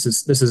 compliance. So this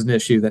is an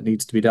issue that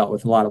needs to be dealt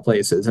with in a lot of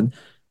places.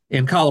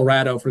 And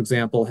Colorado, for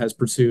example, has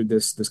pursued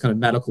this kind of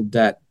medical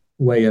debt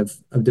way of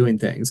doing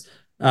things.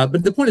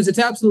 But the point is, it's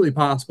absolutely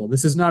possible.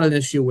 This is not an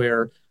issue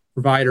where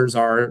providers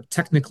are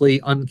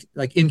technically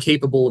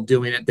incapable of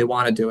doing it. They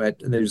want to do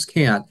it and they just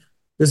can't.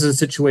 This is a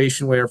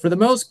situation where, for the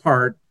most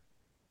part,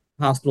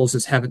 hospitals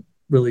just haven't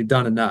really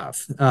done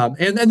enough.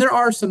 And there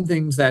are some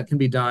things that can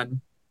be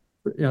done,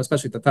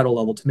 especially at the federal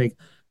level, to make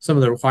some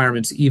of the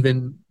requirements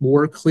even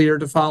more clear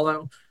to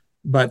follow.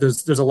 But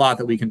there's a lot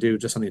that we can do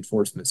just on the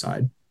enforcement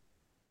side.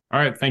 All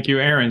right. Thank you,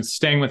 Aaron.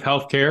 Staying with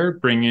healthcare,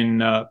 bringing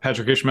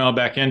Patrick Ishmael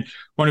back in.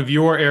 One of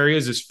your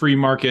areas is free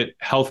market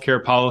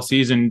healthcare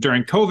policies. And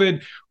during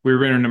COVID, we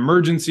were in an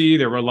emergency.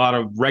 There were a lot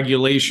of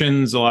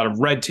regulations, a lot of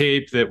red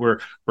tape that were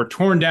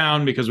torn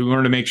down because we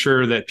wanted to make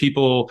sure that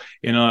people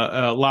in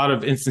a lot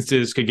of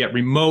instances could get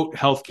remote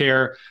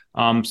healthcare.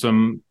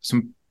 Some,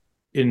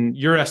 in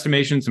your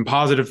estimation, some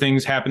positive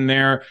things happened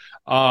there.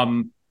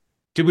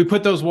 Did we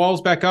put those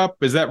walls back up?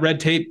 Is that red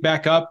tape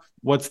back up?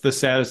 What's the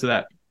status of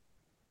that?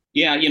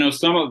 Yeah,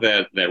 some of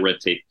that red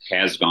tape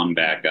has gone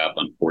back up,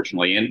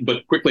 unfortunately.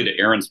 But quickly to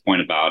Aaron's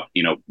point about,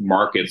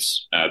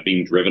 markets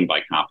being driven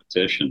by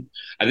competition,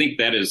 I think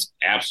that is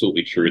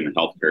absolutely true in the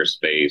healthcare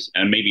space,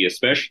 and maybe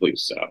especially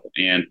so.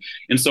 And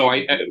so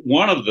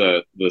one of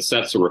the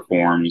sets of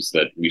reforms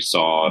that we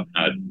saw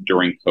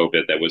during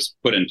COVID that was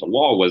put into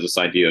law was this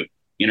idea of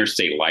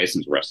interstate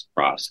license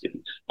reciprocity.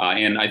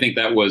 And I think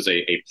that was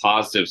a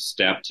positive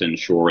step to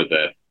ensure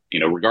that,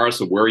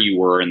 regardless of where you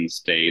were in the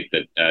state,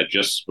 that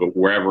just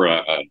wherever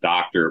a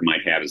doctor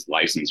might have his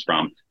license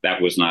from,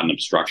 that was not an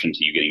obstruction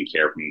to you getting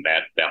care from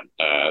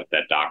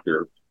that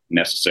doctor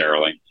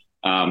necessarily.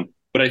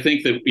 But I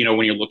think that,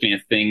 when you're looking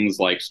at things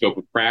like scope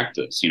of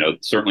practice,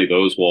 certainly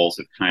those walls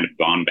have kind of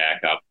gone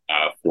back up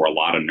for a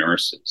lot of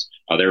nurses.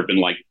 There have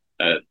been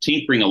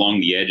tinkering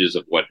along the edges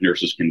of what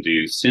nurses can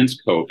do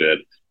since COVID,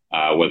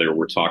 whether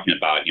we're talking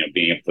about,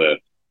 being able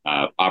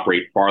to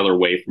operate farther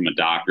away from a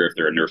doctor if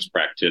they're a nurse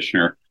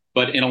practitioner.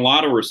 But in a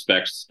lot of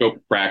respects, scope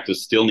of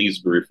practice still needs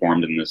to be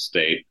reformed in this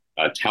state.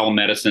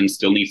 Telemedicine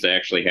still needs to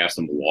actually have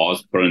some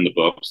laws put in the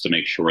books to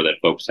make sure that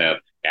folks have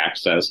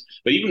access.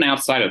 But even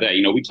outside of that,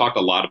 we talked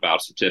a lot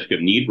about certificate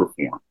of need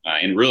reform.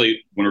 And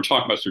really, when we're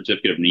talking about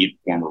certificate of need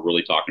reform, we're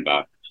really talking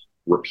about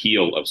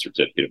repeal of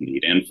certificate of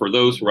need. And for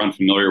those who are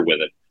unfamiliar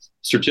with it,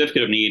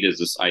 certificate of need is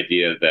this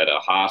idea that a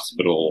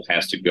hospital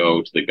has to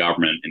go to the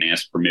government and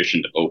ask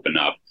permission to open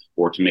up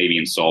or to maybe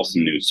install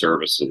some new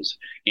services.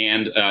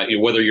 And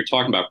whether you're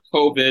talking about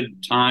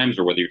COVID times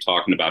or whether you're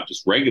talking about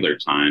just regular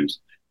times,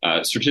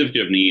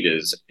 certificate of need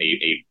is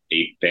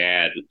a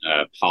bad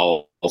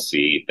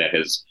policy that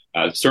has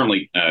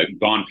certainly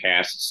gone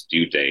past its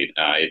due date.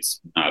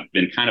 It's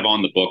been kind of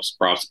on the books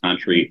across the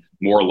country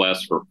more or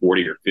less for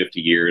 40 or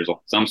 50 years.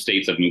 Some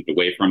states have moved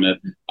away from it.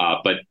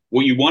 But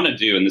what you want to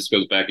do, and this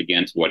goes back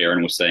again to what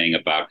Aaron was saying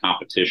about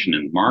competition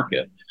in the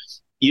market,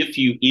 if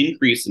you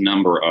increase the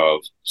number of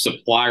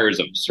suppliers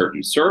of a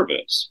certain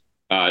service,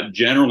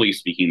 generally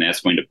speaking,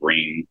 that's going to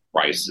bring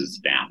prices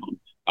down.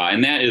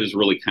 And that is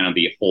really kind of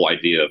the whole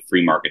idea of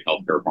free market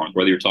healthcare reform,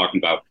 whether you're talking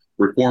about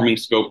reforming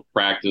scope of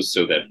practice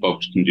so that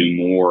folks can do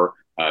more,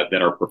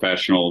 that are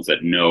professionals that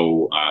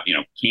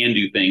can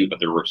do things, but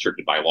they're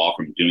restricted by law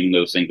from doing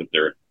those things that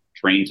they're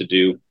trained to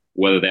do,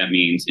 whether that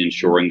means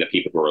ensuring that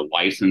people who are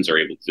licensed are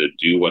able to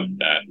do what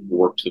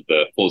work to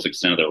the fullest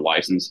extent of their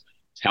license,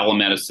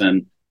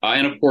 telemedicine.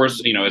 And of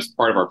course, as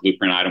part of our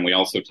blueprint item, we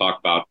also talk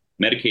about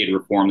Medicaid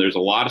reform. There's a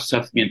lot of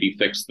stuff that can be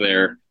fixed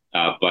there.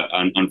 But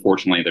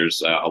unfortunately,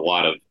 there's a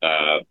lot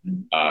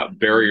of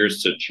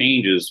barriers to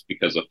changes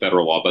because of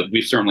federal law. But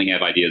we certainly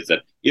have ideas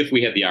that if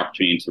we had the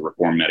opportunity to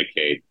reform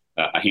Medicaid,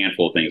 a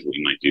handful of things that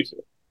we might do to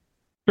it.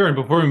 Sure. And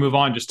before we move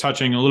on, just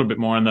touching a little bit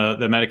more on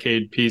the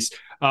Medicaid piece,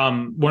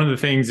 one of the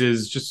things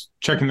is just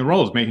checking the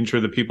rolls, making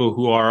sure that people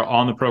who are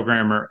on the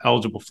program are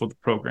eligible for the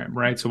program,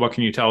 right? So what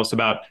can you tell us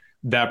about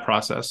that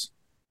process?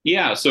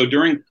 Yeah. So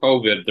during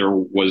COVID, there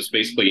was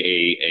basically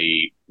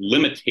a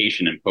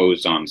limitation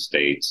imposed on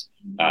states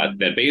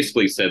that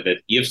basically said that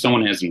if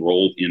someone has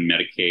enrolled in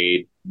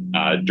Medicaid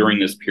during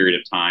this period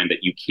of time,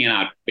 that you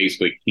cannot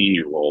basically clean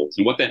your rolls.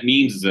 And what that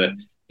means is that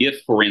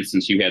if, for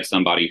instance, you had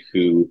somebody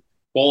who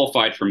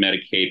qualified for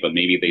Medicaid, but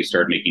maybe they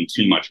started making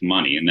too much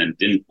money and then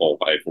didn't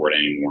qualify for it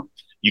anymore,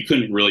 you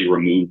couldn't really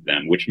remove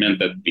them, which meant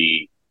that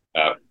the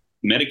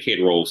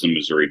Medicaid rolls in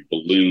Missouri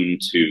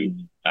ballooned to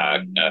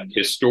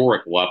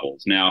historic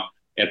levels. Now,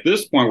 at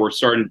this point, we're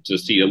starting to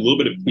see a little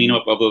bit of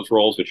cleanup of those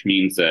rolls, which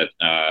means that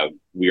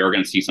we are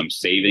going to see some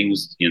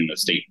savings in the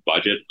state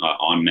budget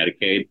on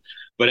Medicaid.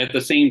 But at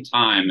the same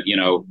time,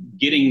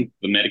 getting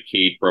the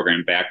Medicaid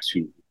program back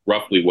to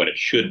roughly what it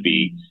should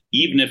be,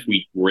 even if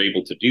we were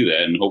able to do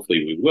that, and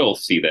hopefully we will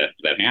see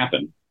that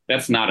happen,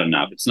 that's not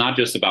enough. It's not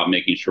just about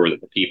making sure that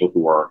the people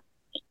who are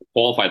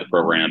qualified the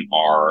program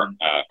are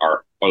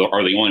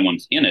the only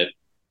ones in it.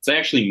 It's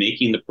actually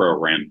making the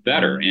program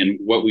better. And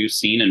what we've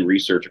seen in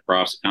research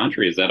across the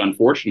country is that,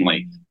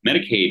 unfortunately,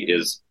 Medicaid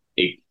is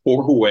a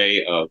poor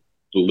way of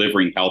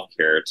delivering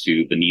healthcare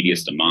to the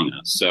neediest among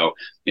us. So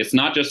it's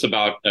not just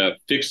about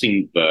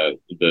fixing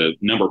the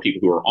number of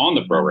people who are on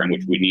the program,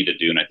 which we need to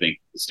do, and I think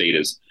the state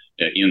is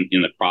in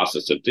the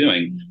process of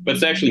doing, but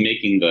it's actually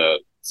making the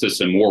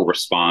system more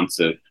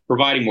responsive,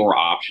 providing more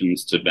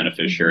options to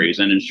beneficiaries,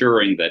 and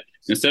ensuring that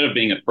instead of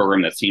being a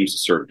program that seems to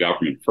serve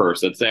government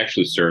first, that's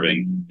actually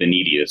serving the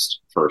neediest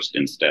first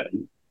instead.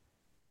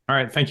 All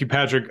right. Thank you,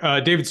 Patrick.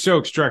 David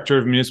Stokes, Director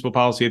of Municipal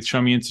Policy at the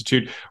Show Me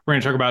Institute. We're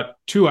going to talk about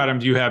two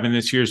items you have in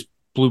this year's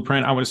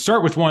blueprint. I want to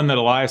start with one that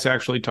Elias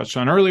actually touched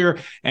on earlier,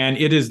 and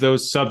it is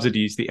those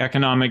subsidies, the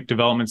economic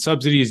development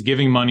subsidies,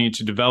 giving money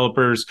to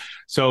developers.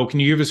 So can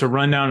you give us a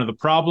rundown of the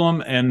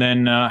problem, and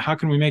then how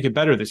can we make it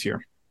better this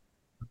year?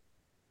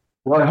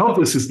 Well, I hope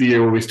this is the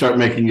year where we start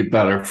making it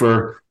better.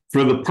 For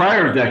the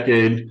prior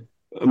decade,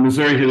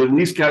 Missouri had at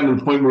least gotten to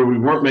the point where we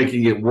weren't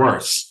making it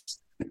worse.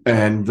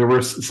 And there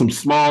were some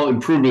small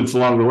improvements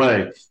along the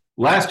way.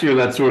 Last year,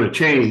 that sort of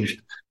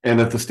changed. And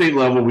at the state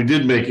level, we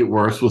did make it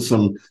worse with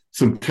some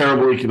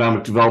terrible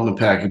economic development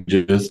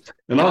packages.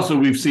 And also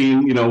we've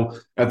seen,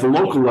 at the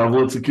local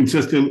level, it's a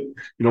consistent,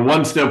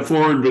 one step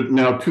forward, but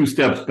now two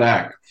steps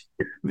back.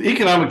 The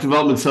economic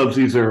development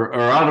subsidies are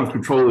out of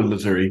control in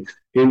Missouri.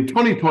 In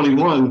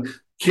 2021,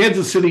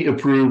 Kansas City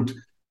approved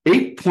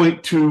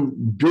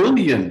 $8.2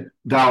 billion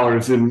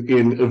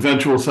in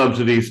eventual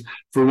subsidies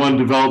for one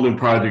development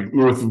project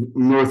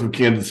north of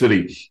Kansas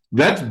City.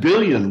 That's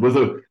billion with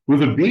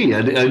a B.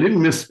 I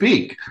didn't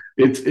misspeak.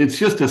 It's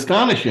just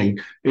astonishing.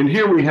 And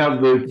here we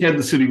have the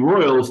Kansas City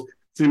Royals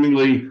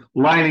seemingly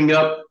lining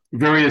up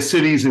various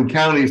cities and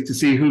counties to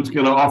see who's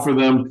going to offer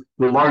them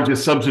the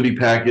largest subsidy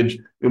package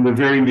in the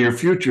very near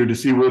future to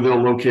see where they'll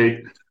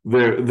locate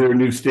their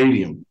new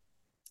stadium.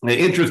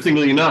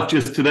 Interestingly enough,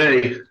 just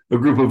today, a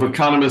group of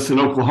economists in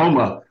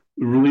Oklahoma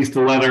released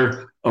a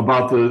letter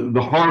about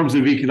the harms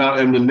of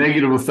economic and the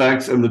negative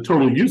effects and the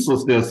total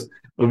uselessness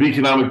of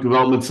economic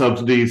development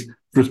subsidies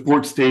for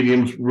sports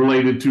stadiums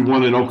related to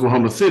one in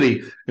Oklahoma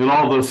City. And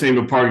all those same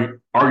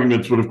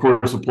arguments would, of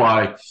course,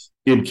 apply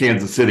in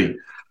Kansas City.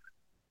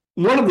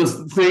 One of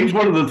the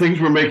things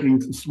we're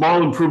making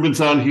small improvements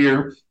on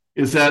here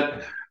is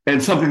that,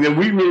 and something that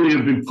we really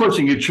have been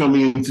pushing at Show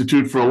Me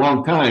Institute for a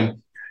long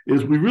time,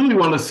 is we really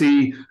want to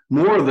see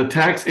more of the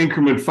tax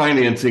increment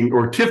financing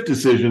or TIF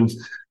decisions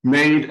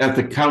made at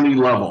the county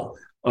level.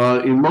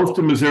 In most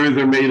of Missouri,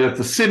 they're made at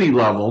the city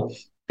level,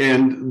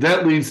 and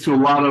that leads to a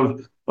lot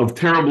of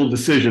terrible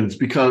decisions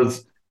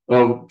because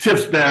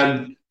TIF's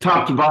bad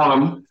top to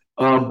bottom,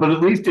 but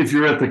at least if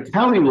you're at the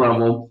county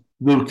level,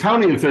 the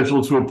county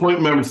officials who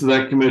appoint members to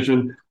that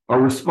commission are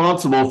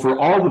responsible for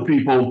all the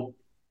people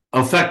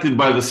affected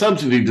by the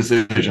subsidy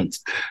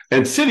decisions.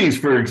 And cities,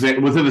 for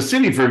example, within a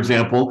city, for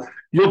example,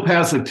 you'll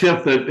pass a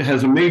TIF that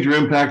has a major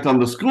impact on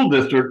the school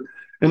district.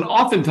 And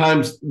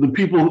oftentimes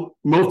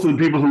most of the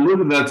people who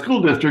live in that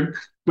school district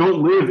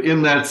don't live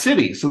in that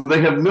city. So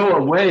they have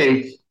no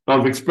way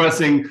of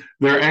expressing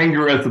their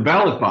anger at the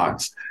ballot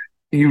box.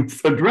 You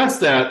address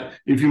that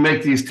if you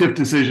make these TIF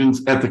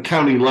decisions at the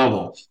county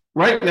level.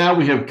 Right now,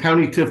 we have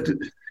county TIF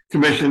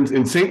commissions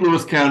in St.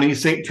 Louis County,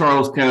 St.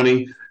 Charles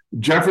County,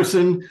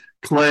 Jefferson,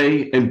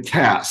 Clay, and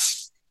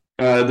Cass.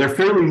 They're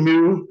fairly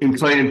new in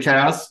Clay and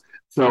Cass,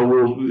 so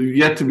we'll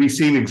yet to be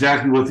seen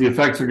exactly what the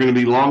effects are going to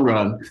be long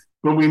run.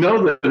 But we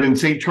know that in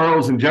St.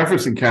 Charles and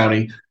Jefferson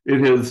County,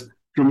 it has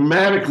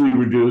dramatically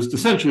reduced,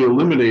 essentially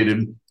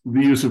eliminated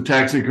the use of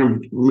tax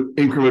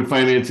increment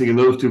financing in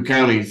those two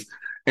counties.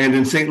 And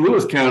in St.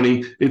 Louis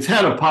County, it's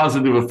had a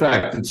positive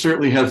effect. It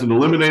certainly hasn't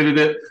eliminated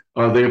it.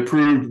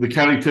 The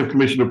County TIF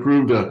Commission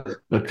approved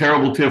a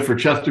terrible TIF for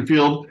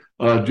Chesterfield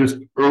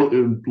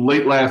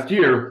late last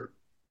year,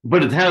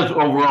 but it has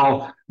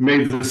overall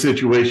made the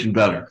situation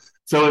better.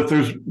 So if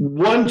there's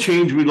one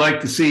change we'd like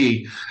to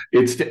see,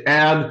 it's to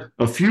add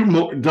a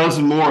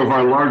dozen more of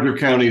our larger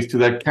counties to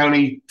that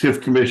County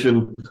TIF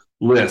Commission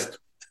list.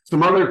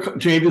 Some other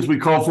changes we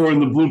call for in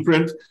the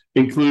blueprint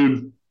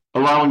include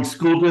allowing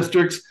school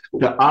districts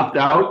to opt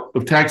out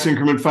of tax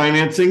increment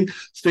financing.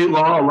 State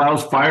law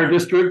allows fire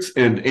districts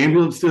and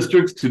ambulance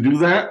districts to do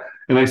that,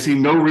 and I see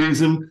no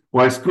reason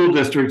why school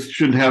districts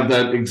shouldn't have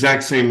that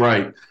exact same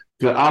right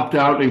to opt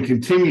out and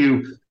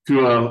continue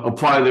to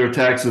apply their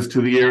taxes to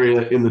the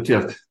area in the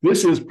TIF.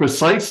 This is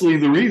precisely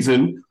the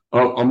reason,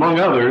 among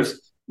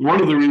others,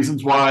 one of the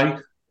reasons why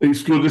these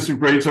school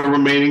district rates are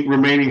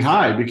remaining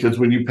high, because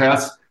when you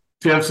pass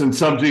TIFs and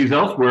subsidies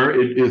elsewhere,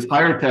 it is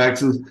higher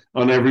taxes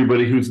on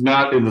everybody who's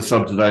not in the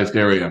subsidized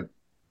area.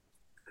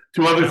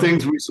 Two other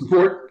things we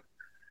support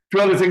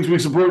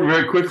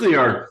very quickly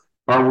are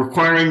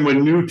requiring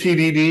when new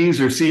TDDs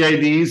or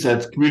CIDs,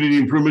 that's community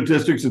improvement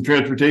districts and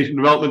transportation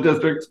development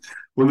districts,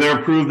 when they're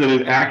approved in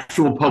an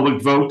actual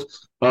public vote,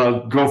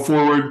 go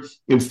forward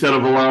instead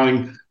of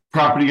allowing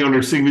property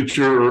owner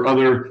signature or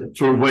other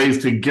sort of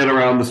ways to get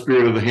around the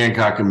spirit of the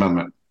Hancock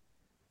Amendment.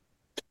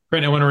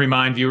 Brent, I want to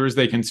remind viewers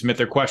they can submit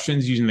their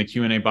questions using the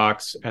Q&A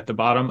box at the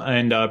bottom.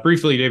 And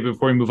briefly, David,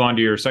 before we move on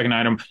to your second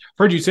item, I've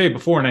heard you say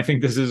before, and I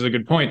think this is a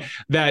good point,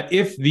 that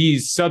if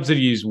these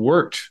subsidies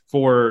worked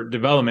for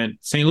development,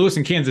 St. Louis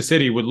and Kansas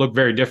City would look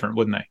very different,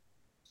 wouldn't they?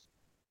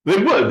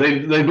 They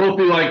would. They both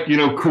be like,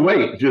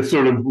 Kuwait, just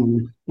sort of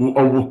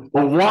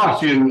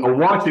awash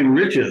in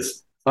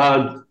riches.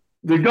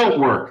 They don't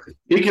work.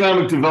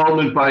 Economic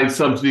development by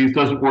subsidies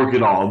doesn't work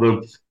at all.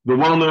 The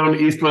well-known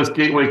East-West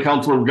Gateway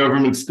Council of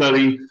Government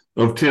study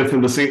of TIF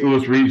in the St.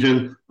 Louis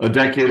region a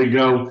decade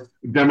ago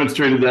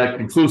demonstrated that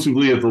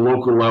conclusively at the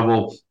local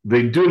level.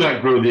 They do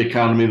not grow the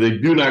economy. They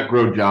do not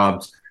grow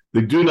jobs.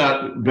 They do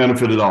not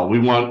benefit at all. We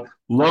want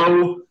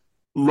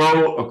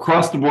low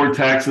across-the-board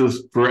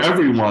taxes for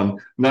everyone,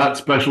 not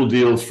special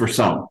deals for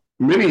some.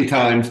 Many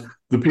times,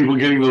 the people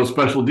getting those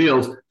special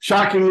deals,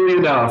 shockingly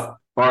enough,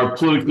 are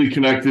politically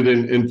connected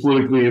and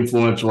politically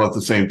influential at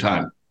the same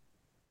time.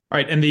 All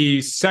right. And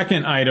the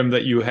second item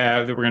that you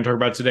have that we're going to talk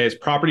about today is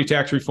property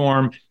tax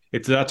reform.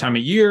 It's that time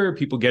of year,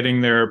 people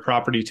getting their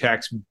property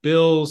tax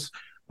bills.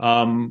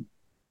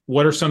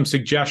 What are some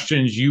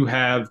suggestions you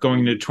have going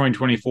into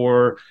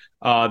 2024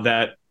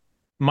 that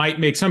might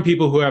make some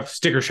people who have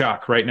sticker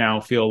shock right now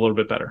feel a little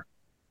bit better?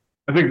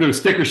 I think there's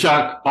sticker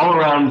shock all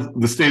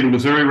around the state of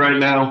Missouri right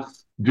now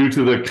due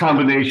to the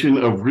combination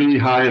of really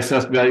high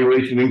assessed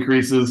valuation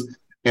increases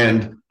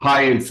and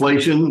high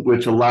inflation,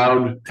 which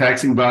allowed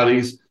taxing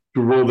bodies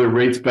to roll their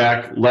rates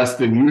back less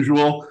than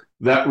usual.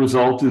 That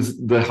result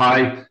is the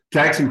high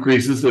tax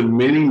increases that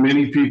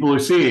many people are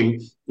seeing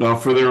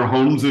for their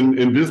homes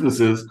and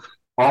businesses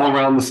all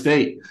around the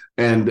state.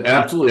 And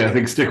absolutely, I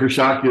think sticker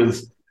shock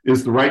is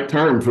the right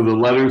term for the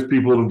letters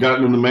people have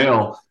gotten in the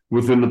mail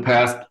within the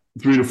past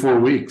 3 to 4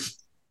 weeks.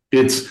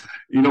 It's,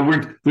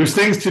 there's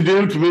things to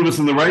do to move us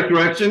in the right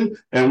direction,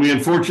 and we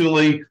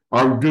unfortunately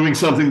are doing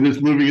something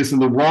that's moving us in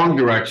the wrong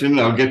direction.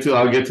 I'll get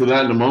to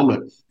that in a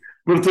moment.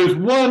 But if there's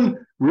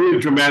one really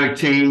dramatic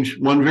change,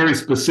 one very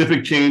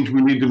specific change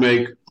we need to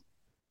make,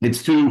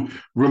 it's to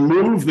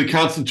remove the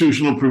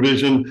constitutional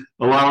provision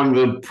allowing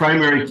the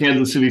primary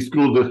Kansas City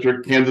school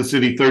district, Kansas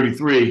City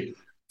 33,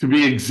 to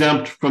be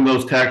exempt from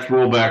those tax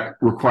rollback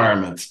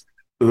requirements.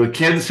 The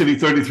Kansas City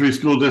 33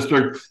 school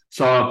district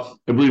saw,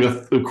 I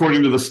believe,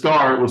 according to the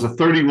Star, it was a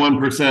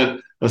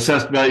 31%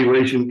 assessed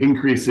valuation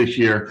increase this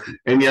year,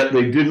 and yet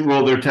they didn't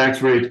roll their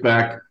tax rates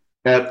back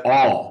at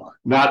all,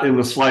 not in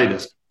the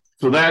slightest.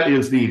 So that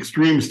is the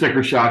extreme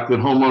sticker shock that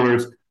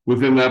homeowners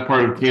within that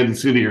part of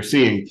Kansas City are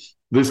seeing.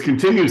 This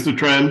continues the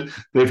trend.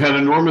 They've had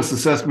enormous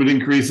assessment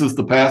increases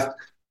the past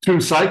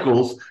 2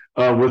 cycles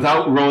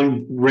without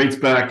rolling rates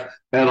back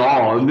at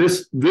all. And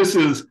this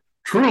is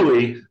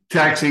truly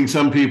taxing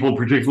some people,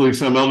 particularly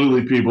some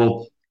elderly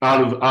people,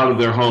 out of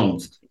their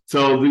homes.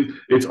 So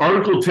it's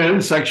Article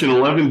 10, Section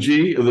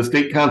 11G of the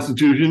state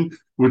constitution,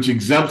 which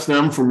exempts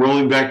them from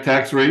rolling back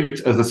tax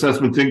rates as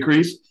assessments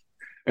increase.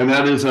 And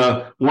that is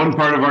one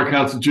part of our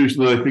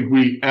constitution that I think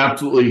we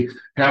absolutely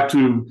have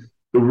to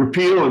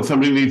repeal, and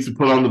somebody needs to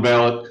put on the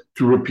ballot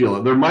to repeal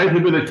it. There might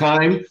have been a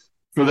time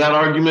for that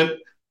argument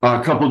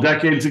a couple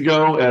decades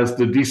ago as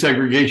the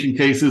desegregation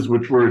cases,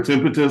 which were its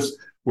impetus,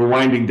 were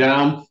winding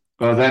down.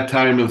 That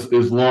time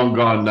is long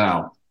gone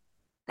now.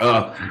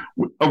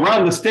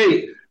 Around the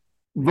state,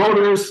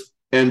 voters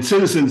and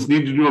citizens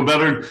need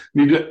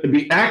to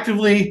be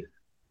actively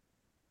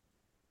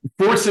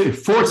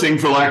forcing,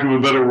 for lack of a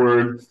better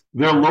word,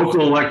 their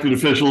local elected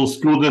officials,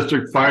 school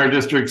district, fire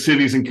district,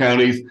 cities and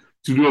counties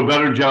to do a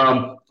better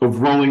job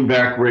of rolling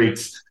back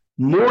rates,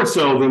 more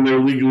so than they're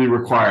legally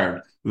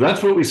required.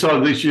 That's what we saw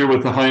this year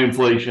with the high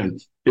inflation.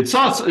 We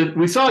saw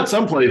it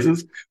some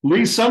places.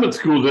 Lee Summit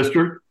School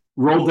District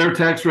rolled their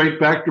tax rate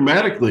back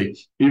dramatically,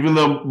 even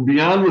though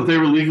beyond what they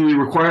were legally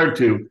required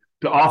to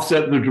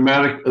offset the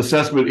dramatic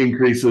assessment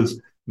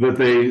increases that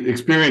they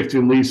experienced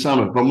in Lee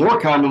Summit. But more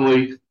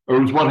commonly, it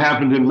was what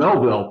happened in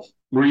Melville,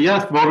 where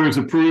yes, voters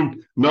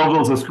approved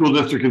Melville as a school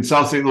district in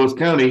South St. Louis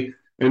County,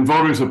 and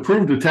voters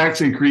approved a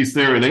tax increase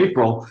there in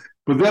April.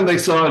 But then they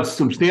saw a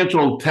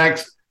substantial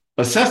tax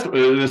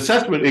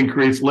assessment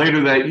increase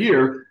later that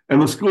year,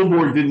 and the school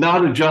board did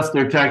not adjust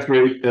their tax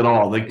rate at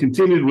all. They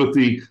continued with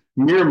the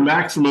near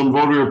maximum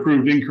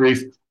voter-approved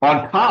increase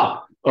on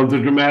top of the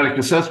dramatic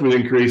assessment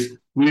increase,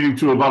 leading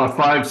to about a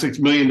 $5-6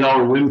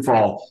 million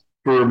windfall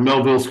for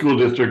Melville School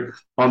District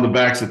on the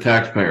backs of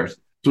taxpayers.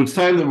 So it's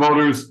time that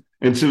voters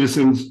and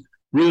citizens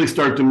really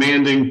start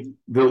demanding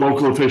that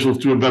local officials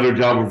do a better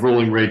job of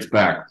rolling rates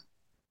back.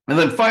 And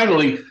then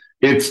finally,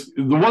 it's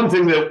the one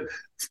thing that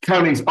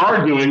counties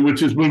are doing,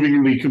 which is moving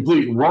in the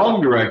complete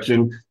wrong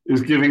direction,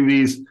 is giving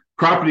these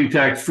property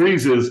tax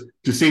freezes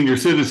to senior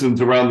citizens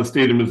around the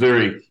state of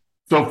Missouri.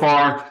 So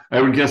far,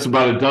 I would guess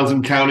about a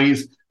dozen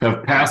counties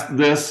have passed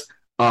this.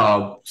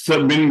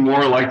 So many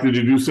more are likely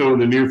to do so in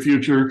the near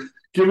future.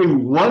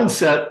 Giving one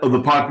set of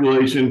the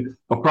population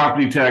a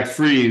property tax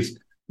freeze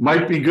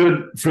might be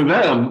good for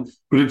them,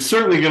 but it's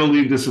certainly going to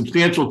lead to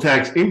substantial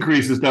tax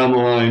increases down the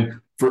line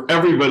for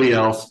everybody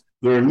else.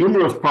 There are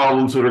numerous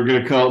problems that are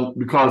going to come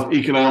because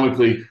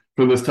economically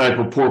from this type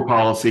of poor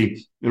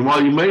policy. And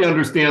while you may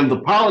understand the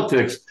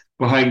politics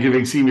behind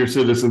giving senior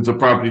citizens a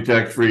property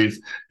tax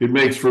freeze, it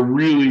makes for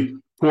really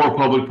poor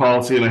public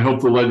policy, and I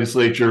hope the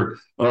legislature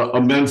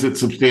amends it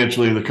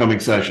substantially in the coming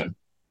session.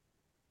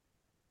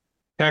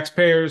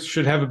 Taxpayers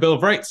should have a Bill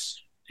of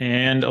Rights.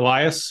 And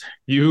Elias,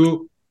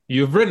 you've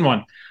written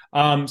one.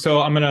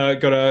 So I'm going to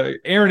go to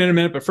Aaron in a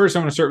minute, but first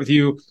I'm going to start with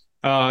you.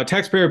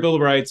 Taxpayer Bill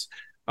of Rights.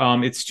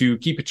 It's to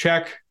keep a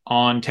check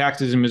on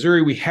taxes in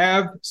Missouri. We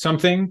have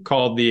something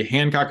called the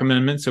Hancock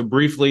Amendment. So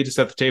briefly, to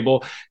set the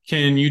table,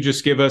 can you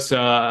just give us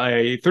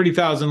a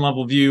 30,000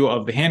 level view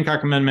of the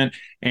Hancock Amendment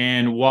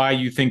and why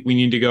you think we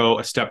need to go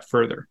a step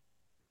further?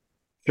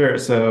 Sure.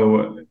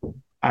 So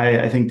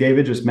I think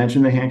David just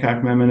mentioned the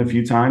Hancock Amendment a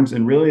few times,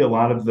 and really a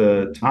lot of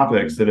the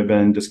topics that have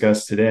been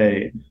discussed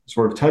today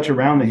sort of touch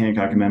around the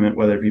Hancock Amendment,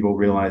 whether people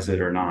realize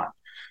it or not.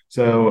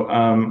 So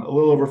a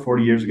little over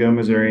 40 years ago,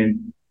 Missouri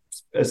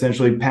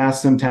essentially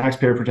passed some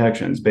taxpayer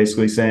protections,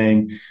 basically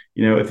saying,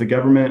 if the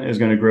government is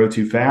going to grow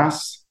too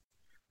fast,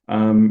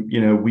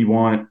 we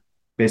want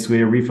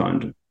basically a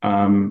refund.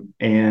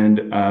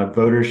 And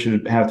voters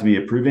should have to be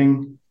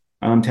approving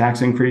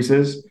tax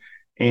increases.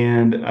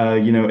 And,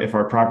 if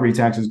our property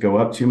taxes go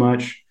up too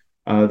much,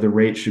 the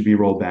rate should be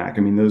rolled back.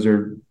 I mean, those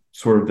are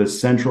sort of the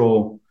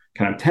central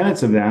kind of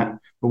tenets of that.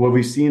 But what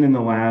we've seen in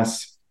the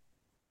last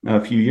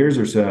few years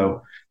or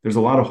so, there's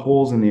a lot of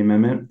holes in the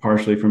amendment,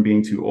 partially from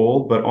being too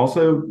old, but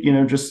also,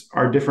 just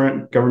our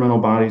different governmental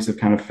bodies have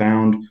kind of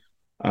found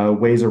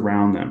ways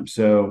around them.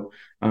 So,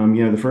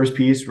 the first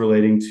piece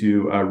relating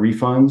to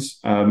refunds,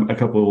 a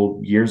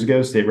couple years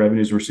ago, state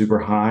revenues were super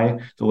high.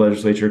 The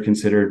legislature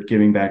considered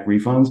giving back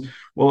refunds.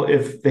 Well,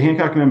 if the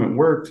Hancock Amendment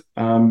worked,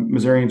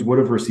 Missourians would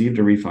have received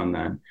a refund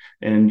then.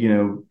 And,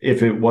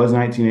 if it was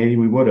 1980,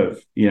 we would have,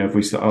 if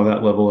we saw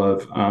that level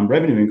of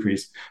revenue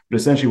increase. But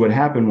essentially what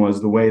happened was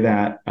the way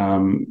that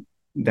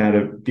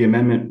the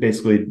amendment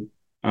basically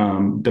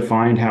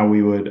defined how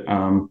we would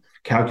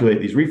calculate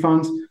these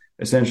refunds,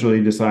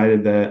 essentially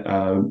decided that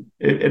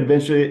it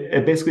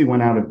basically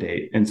went out of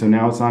date. And so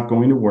now it's not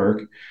going to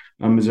work.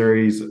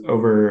 Missouri's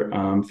over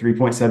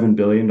 $3.7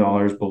 billion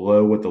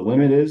below what the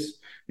limit is.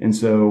 And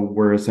so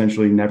we're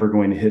essentially never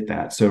going to hit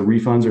that. So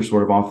refunds are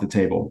sort of off the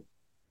table.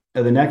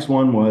 The next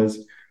one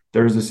was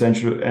there was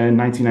essentially in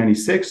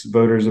 1996,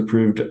 voters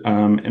approved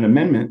an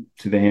amendment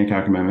to the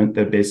Hancock Amendment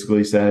that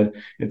basically said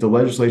if the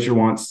legislature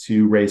wants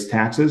to raise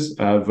taxes,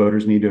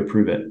 voters need to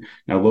approve it.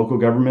 Now, local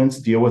governments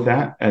deal with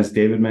that. As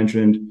David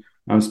mentioned,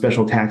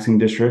 special taxing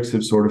districts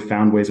have sort of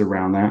found ways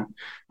around that.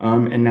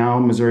 And now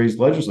Missouri's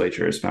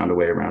legislature has found a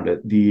way around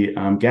it. The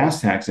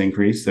gas tax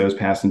increase that was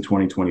passed in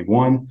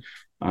 2021,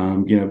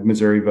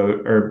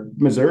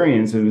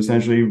 Missourians have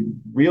essentially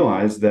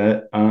realized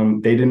that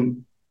they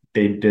didn't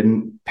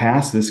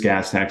pass this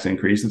gas tax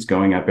increase. It's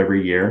going up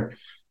every year.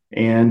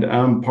 And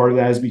part of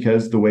that is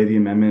because the way the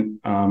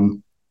amendment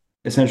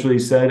essentially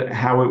said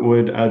how it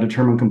would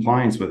determine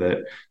compliance with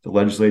it. The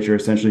legislature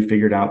essentially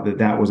figured out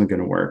that wasn't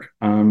going to work.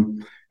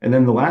 And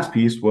then the last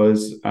piece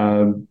was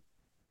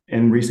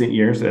in recent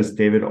years, as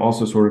David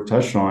also sort of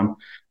touched on,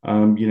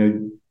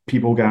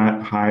 people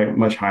got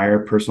much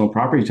higher personal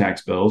property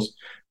tax bills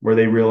where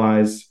they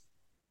realized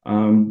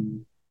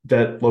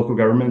that local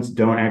governments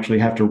don't actually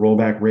have to roll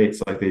back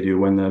rates like they do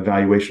when the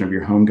valuation of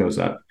your home goes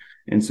up.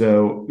 And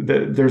so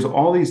there's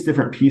all these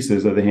different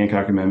pieces of the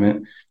Hancock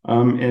Amendment.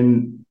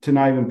 And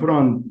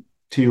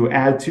to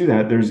add to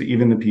that, there's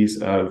even the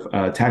piece of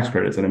tax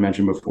credits that I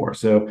mentioned before.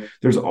 So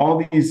there's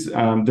all these,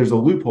 there's a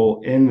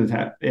loophole in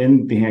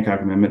the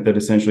Hancock Amendment that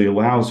essentially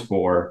allows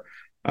for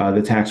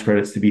the tax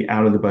credits to be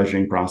out of the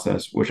budgeting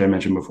process, which I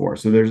mentioned before.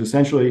 So there's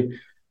essentially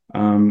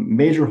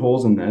major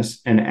holes in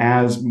this. And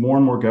as more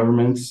and more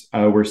governments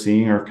we're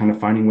seeing are kind of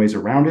finding ways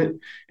around it,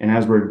 and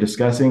as we're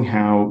discussing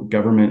how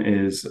government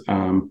is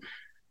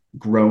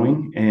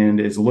growing and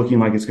is looking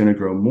like it's going to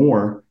grow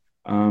more,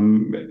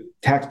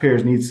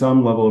 taxpayers need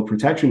some level of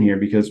protection here,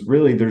 because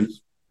really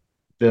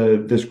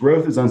this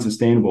growth is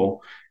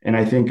unsustainable. And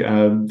I think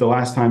the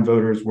last time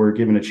voters were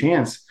given a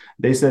chance,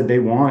 they said they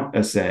want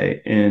a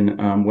say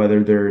in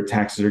whether their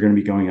taxes are going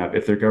to be going up,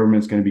 if their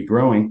government's going to be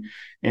growing.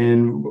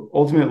 And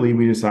ultimately,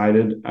 we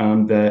decided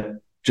that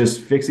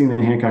just fixing the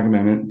Hancock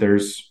Amendment,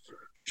 there's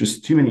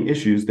just too many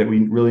issues that we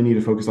really need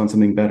to focus on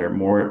something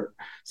better,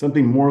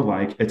 something more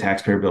like a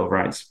taxpayer Bill of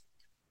Rights.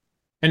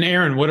 And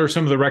Aaron, what are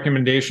some of the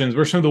recommendations?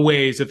 What are some of the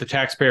ways that the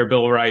taxpayer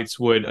Bill of Rights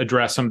would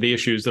address some of the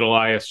issues that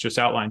Elias just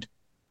outlined?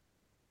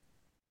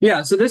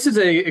 Yeah, so this is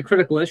a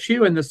critical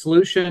issue, and the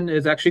solution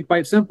is actually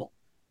quite simple.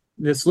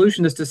 The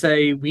solution is to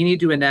say we need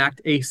to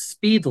enact a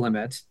speed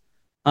limit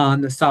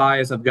on the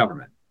size of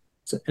government.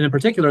 So, and in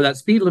particular, that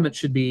speed limit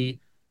should be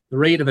the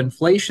rate of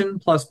inflation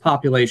plus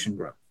population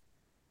growth.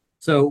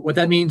 So what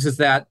that means is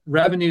that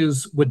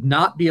revenues would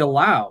not be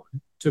allowed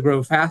to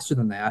grow faster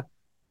than that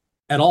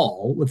at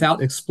all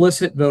without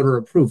explicit voter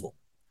approval.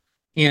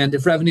 And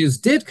if revenues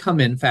did come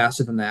in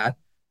faster than that,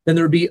 then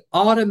there would be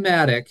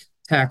automatic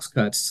tax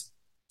cuts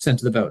sent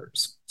to the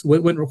voters. So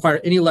it wouldn't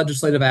require any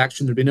legislative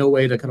action. There'd be no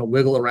way to kind of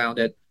wiggle around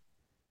it.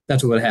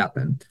 That's what would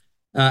happen.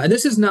 And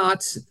this is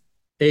not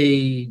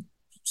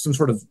some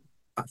sort of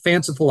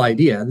fanciful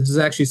idea. This is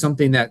actually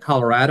something that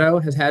Colorado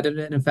has had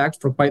in effect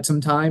for quite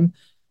some time.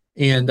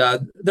 And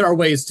there are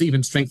ways to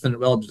even strengthen it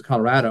relative to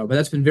Colorado, but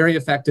that's been very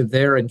effective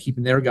there in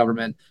keeping their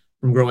government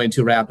from growing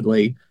too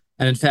rapidly.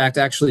 And in fact,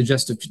 actually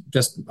just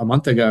a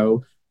month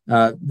ago,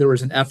 there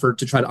was an effort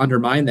to try to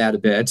undermine that a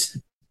bit,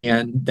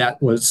 and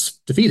that was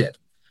defeated.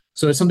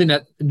 So it's something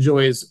that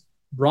enjoys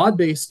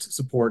broad-based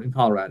support in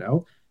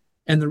Colorado.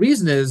 And the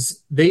reason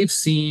is they've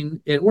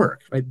seen it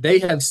work, right? They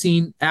have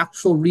seen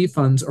actual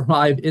refunds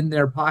arrive in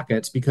their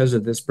pockets because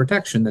of this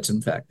protection that's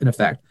in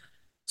effect.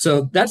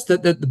 So that's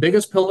the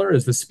biggest pillar,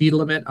 is the speed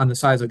limit on the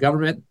size of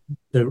government,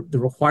 the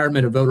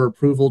requirement of voter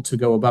approval to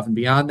go above and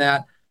beyond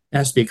that. It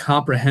has to be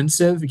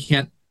comprehensive. You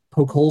can't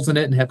poke holes in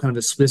it and have kind of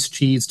a Swiss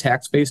cheese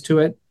tax base to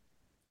it.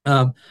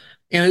 And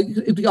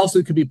it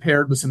also could be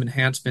paired with some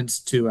enhancements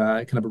to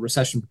kind of a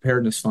recession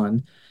preparedness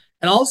fund.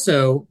 And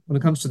also, when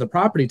it comes to the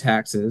property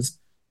taxes,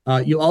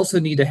 you also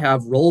need to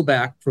have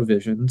rollback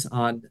provisions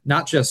on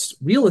not just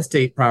real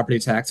estate property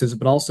taxes,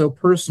 but also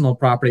personal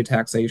property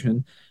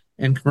taxation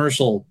and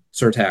commercial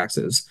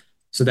surtaxes,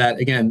 so that,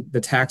 again,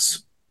 the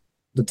tax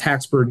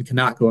burden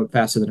cannot go up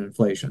faster than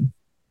inflation.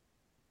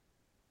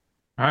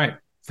 All right.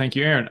 Thank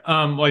you, Aaron.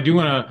 Well, I do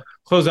want to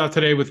close out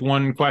today with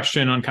one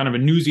question on kind of a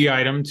newsy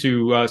item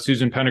to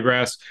Susan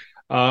Pendergrass.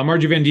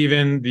 Margie Van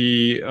Dieven,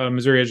 the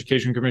Missouri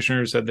Education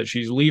Commissioner, said that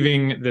she's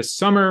leaving this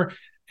summer.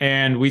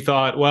 And we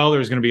thought, well,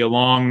 there's going to be a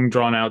long,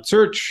 drawn-out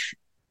search,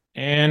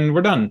 and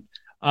we're done.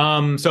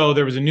 So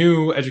there was a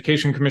new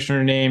education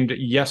commissioner named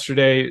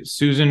yesterday.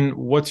 Susan,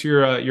 what's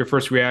your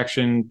first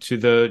reaction to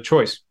the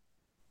choice?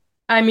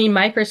 I mean,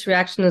 my first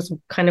reaction is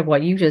kind of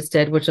what you just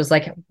did, which was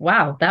like,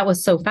 wow, that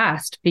was so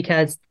fast,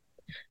 because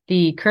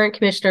the current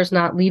commissioner is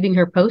not leaving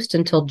her post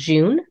until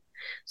June.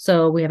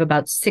 So we have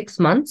about 6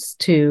 months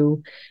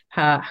to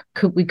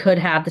we could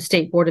have the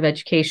State Board of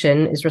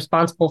Education is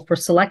responsible for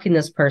selecting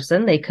this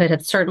person. They could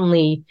have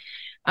certainly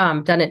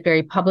done it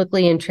very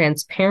publicly and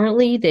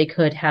transparently. They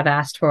could have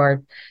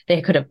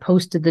they could have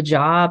posted the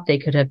job. They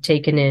could have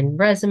taken in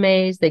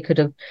resumes. They could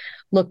have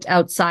looked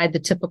outside the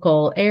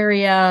typical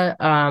area.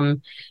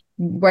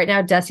 Right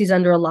now, DESE's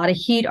under a lot of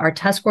heat. Our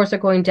test scores are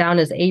going down.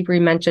 As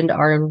Avery mentioned,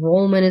 our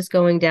enrollment is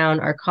going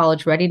down. Our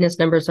college readiness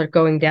numbers are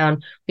going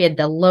down. We had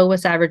the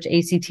lowest average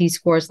ACT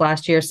scores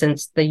last year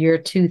since the year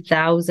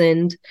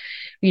 2000.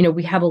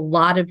 We have a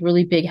lot of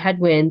really big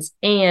headwinds,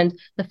 and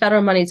the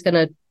federal money is going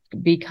to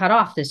be cut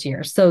off this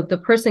year. So the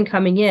person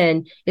coming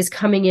in is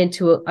coming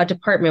into a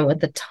department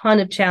with a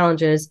ton of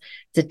challenges.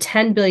 It's a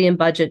 $10 billion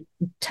budget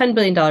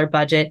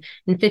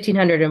and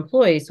 1,500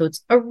 employees. So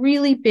it's a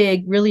really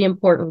big, really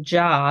important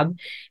job.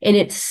 And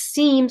it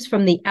seems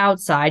from the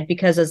outside,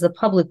 because as the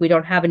public, we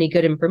don't have any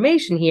good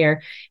information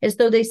here, as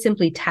though they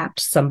simply tapped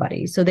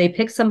somebody. So they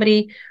picked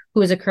somebody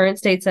who is a current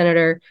state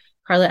senator,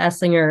 Carla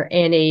Esslinger,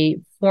 and a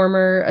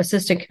former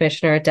assistant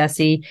commissioner at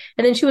DESE.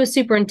 And then she was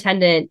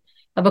superintendent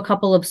of a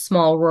couple of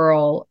small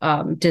rural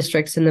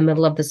districts in the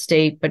middle of the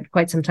state, but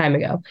quite some time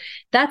ago.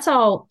 That's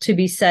all to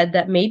be said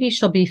that maybe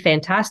she'll be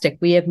fantastic.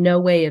 We have no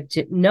way of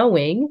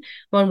knowing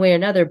one way or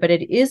another, but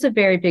it is a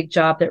very big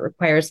job that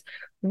requires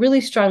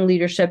really strong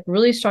leadership,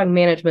 really strong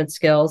management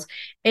skills.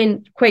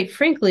 And quite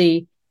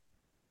frankly,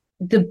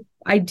 the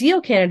ideal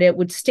candidate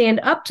would stand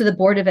up to the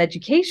Board of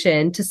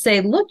Education to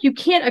say, look, you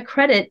can't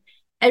accredit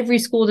every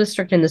school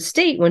district in the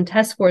state when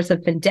test scores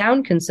have been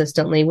down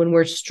consistently, when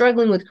we're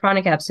struggling with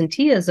chronic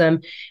absenteeism,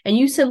 and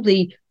you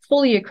simply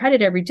fully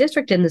accredit every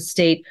district in the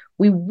state.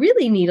 We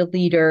really need a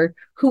leader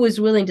who is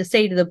willing to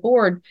say to the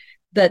board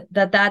that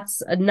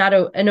that's not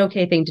an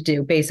okay thing to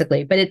do,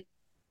 basically. But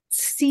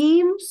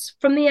seems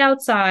from the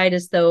outside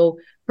as though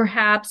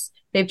perhaps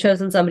they've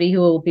chosen somebody who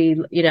will be,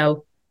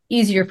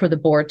 easier for the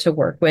board to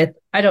work with.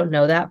 I don't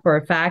know that for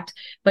a fact,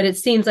 but it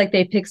seems like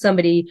they picked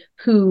somebody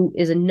who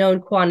is a known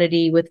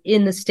quantity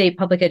within the state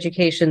public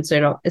education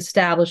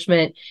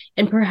establishment,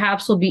 and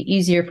perhaps will be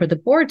easier for the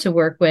board to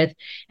work with.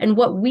 And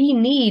what we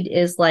need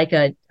is like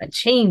a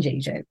change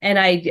agent.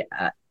 And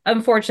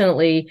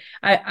unfortunately,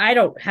 I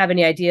don't have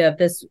any idea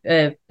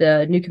if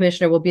the new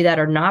commissioner will be that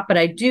or not, but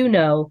I do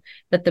know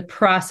that the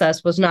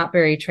process was not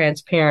very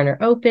transparent or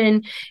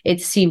open. It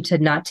seemed to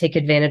not take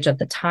advantage of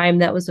the time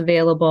that was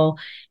available.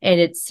 And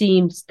it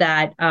seems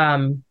that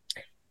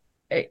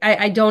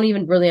I don't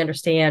even really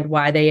understand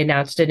why they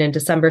announced it in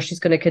December. She's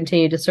going to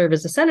continue to serve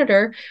as a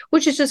senator,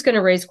 which is just going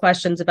to raise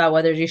questions about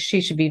whether she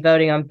should be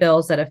voting on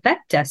bills that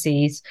affect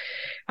DESE's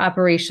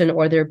operation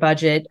or their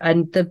budget.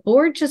 And the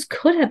board just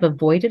could have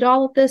avoided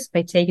all of this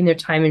by taking their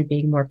time and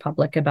being more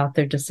public about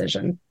their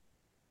decision.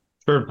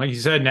 Sure. Like you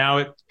said, now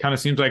it kind of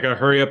seems like a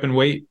hurry up and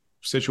wait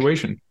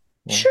situation.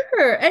 Well,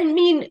 sure. I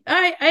mean,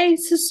 I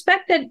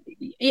suspect that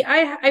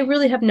I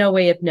really have no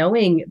way of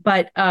knowing,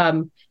 but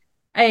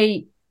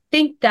I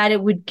think that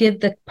it would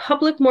give the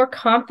public more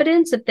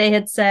confidence if they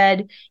had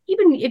said,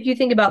 even if you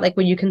think about like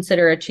when you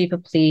consider a chief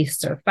of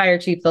police or fire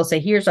chief, they'll say,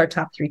 here's our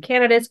top 3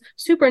 candidates.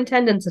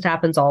 Superintendents, it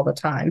happens all the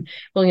time.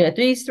 We're looking at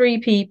these 3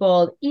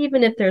 people,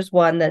 even if there's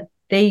one that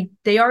they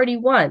already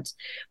want.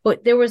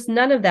 But there was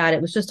none of that.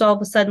 It was just all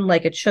of a sudden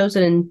like a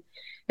chosen,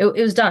 it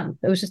was done.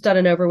 It was just done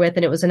and over with.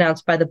 And it was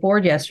announced by the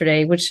board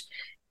yesterday, which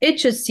it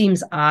just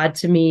seems odd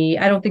to me.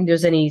 I don't think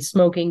there's any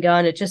smoking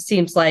gun. It just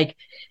seems like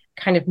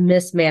kind of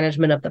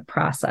mismanagement of the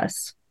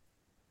process.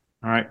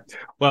 All right.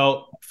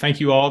 Well, thank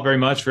you all very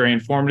much. Very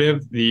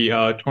informative. The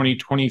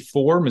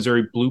 2024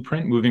 Missouri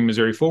Blueprint, Moving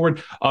Missouri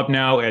Forward, up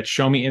now at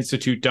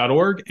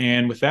showmeinstitute.org.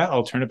 And with that,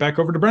 I'll turn it back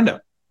over to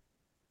Brenda.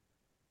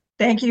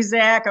 Thank you,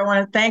 Zach. I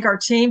want to thank our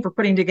team for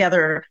putting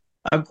together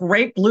a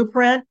great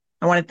blueprint.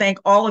 I want to thank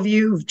all of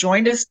you who've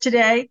joined us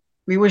today.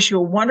 We wish you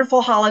a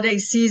wonderful holiday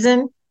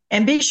season.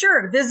 And be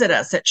sure to visit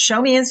us at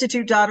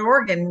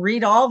showmeinstitute.org and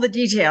read all the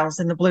details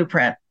in the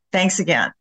blueprint. Thanks again.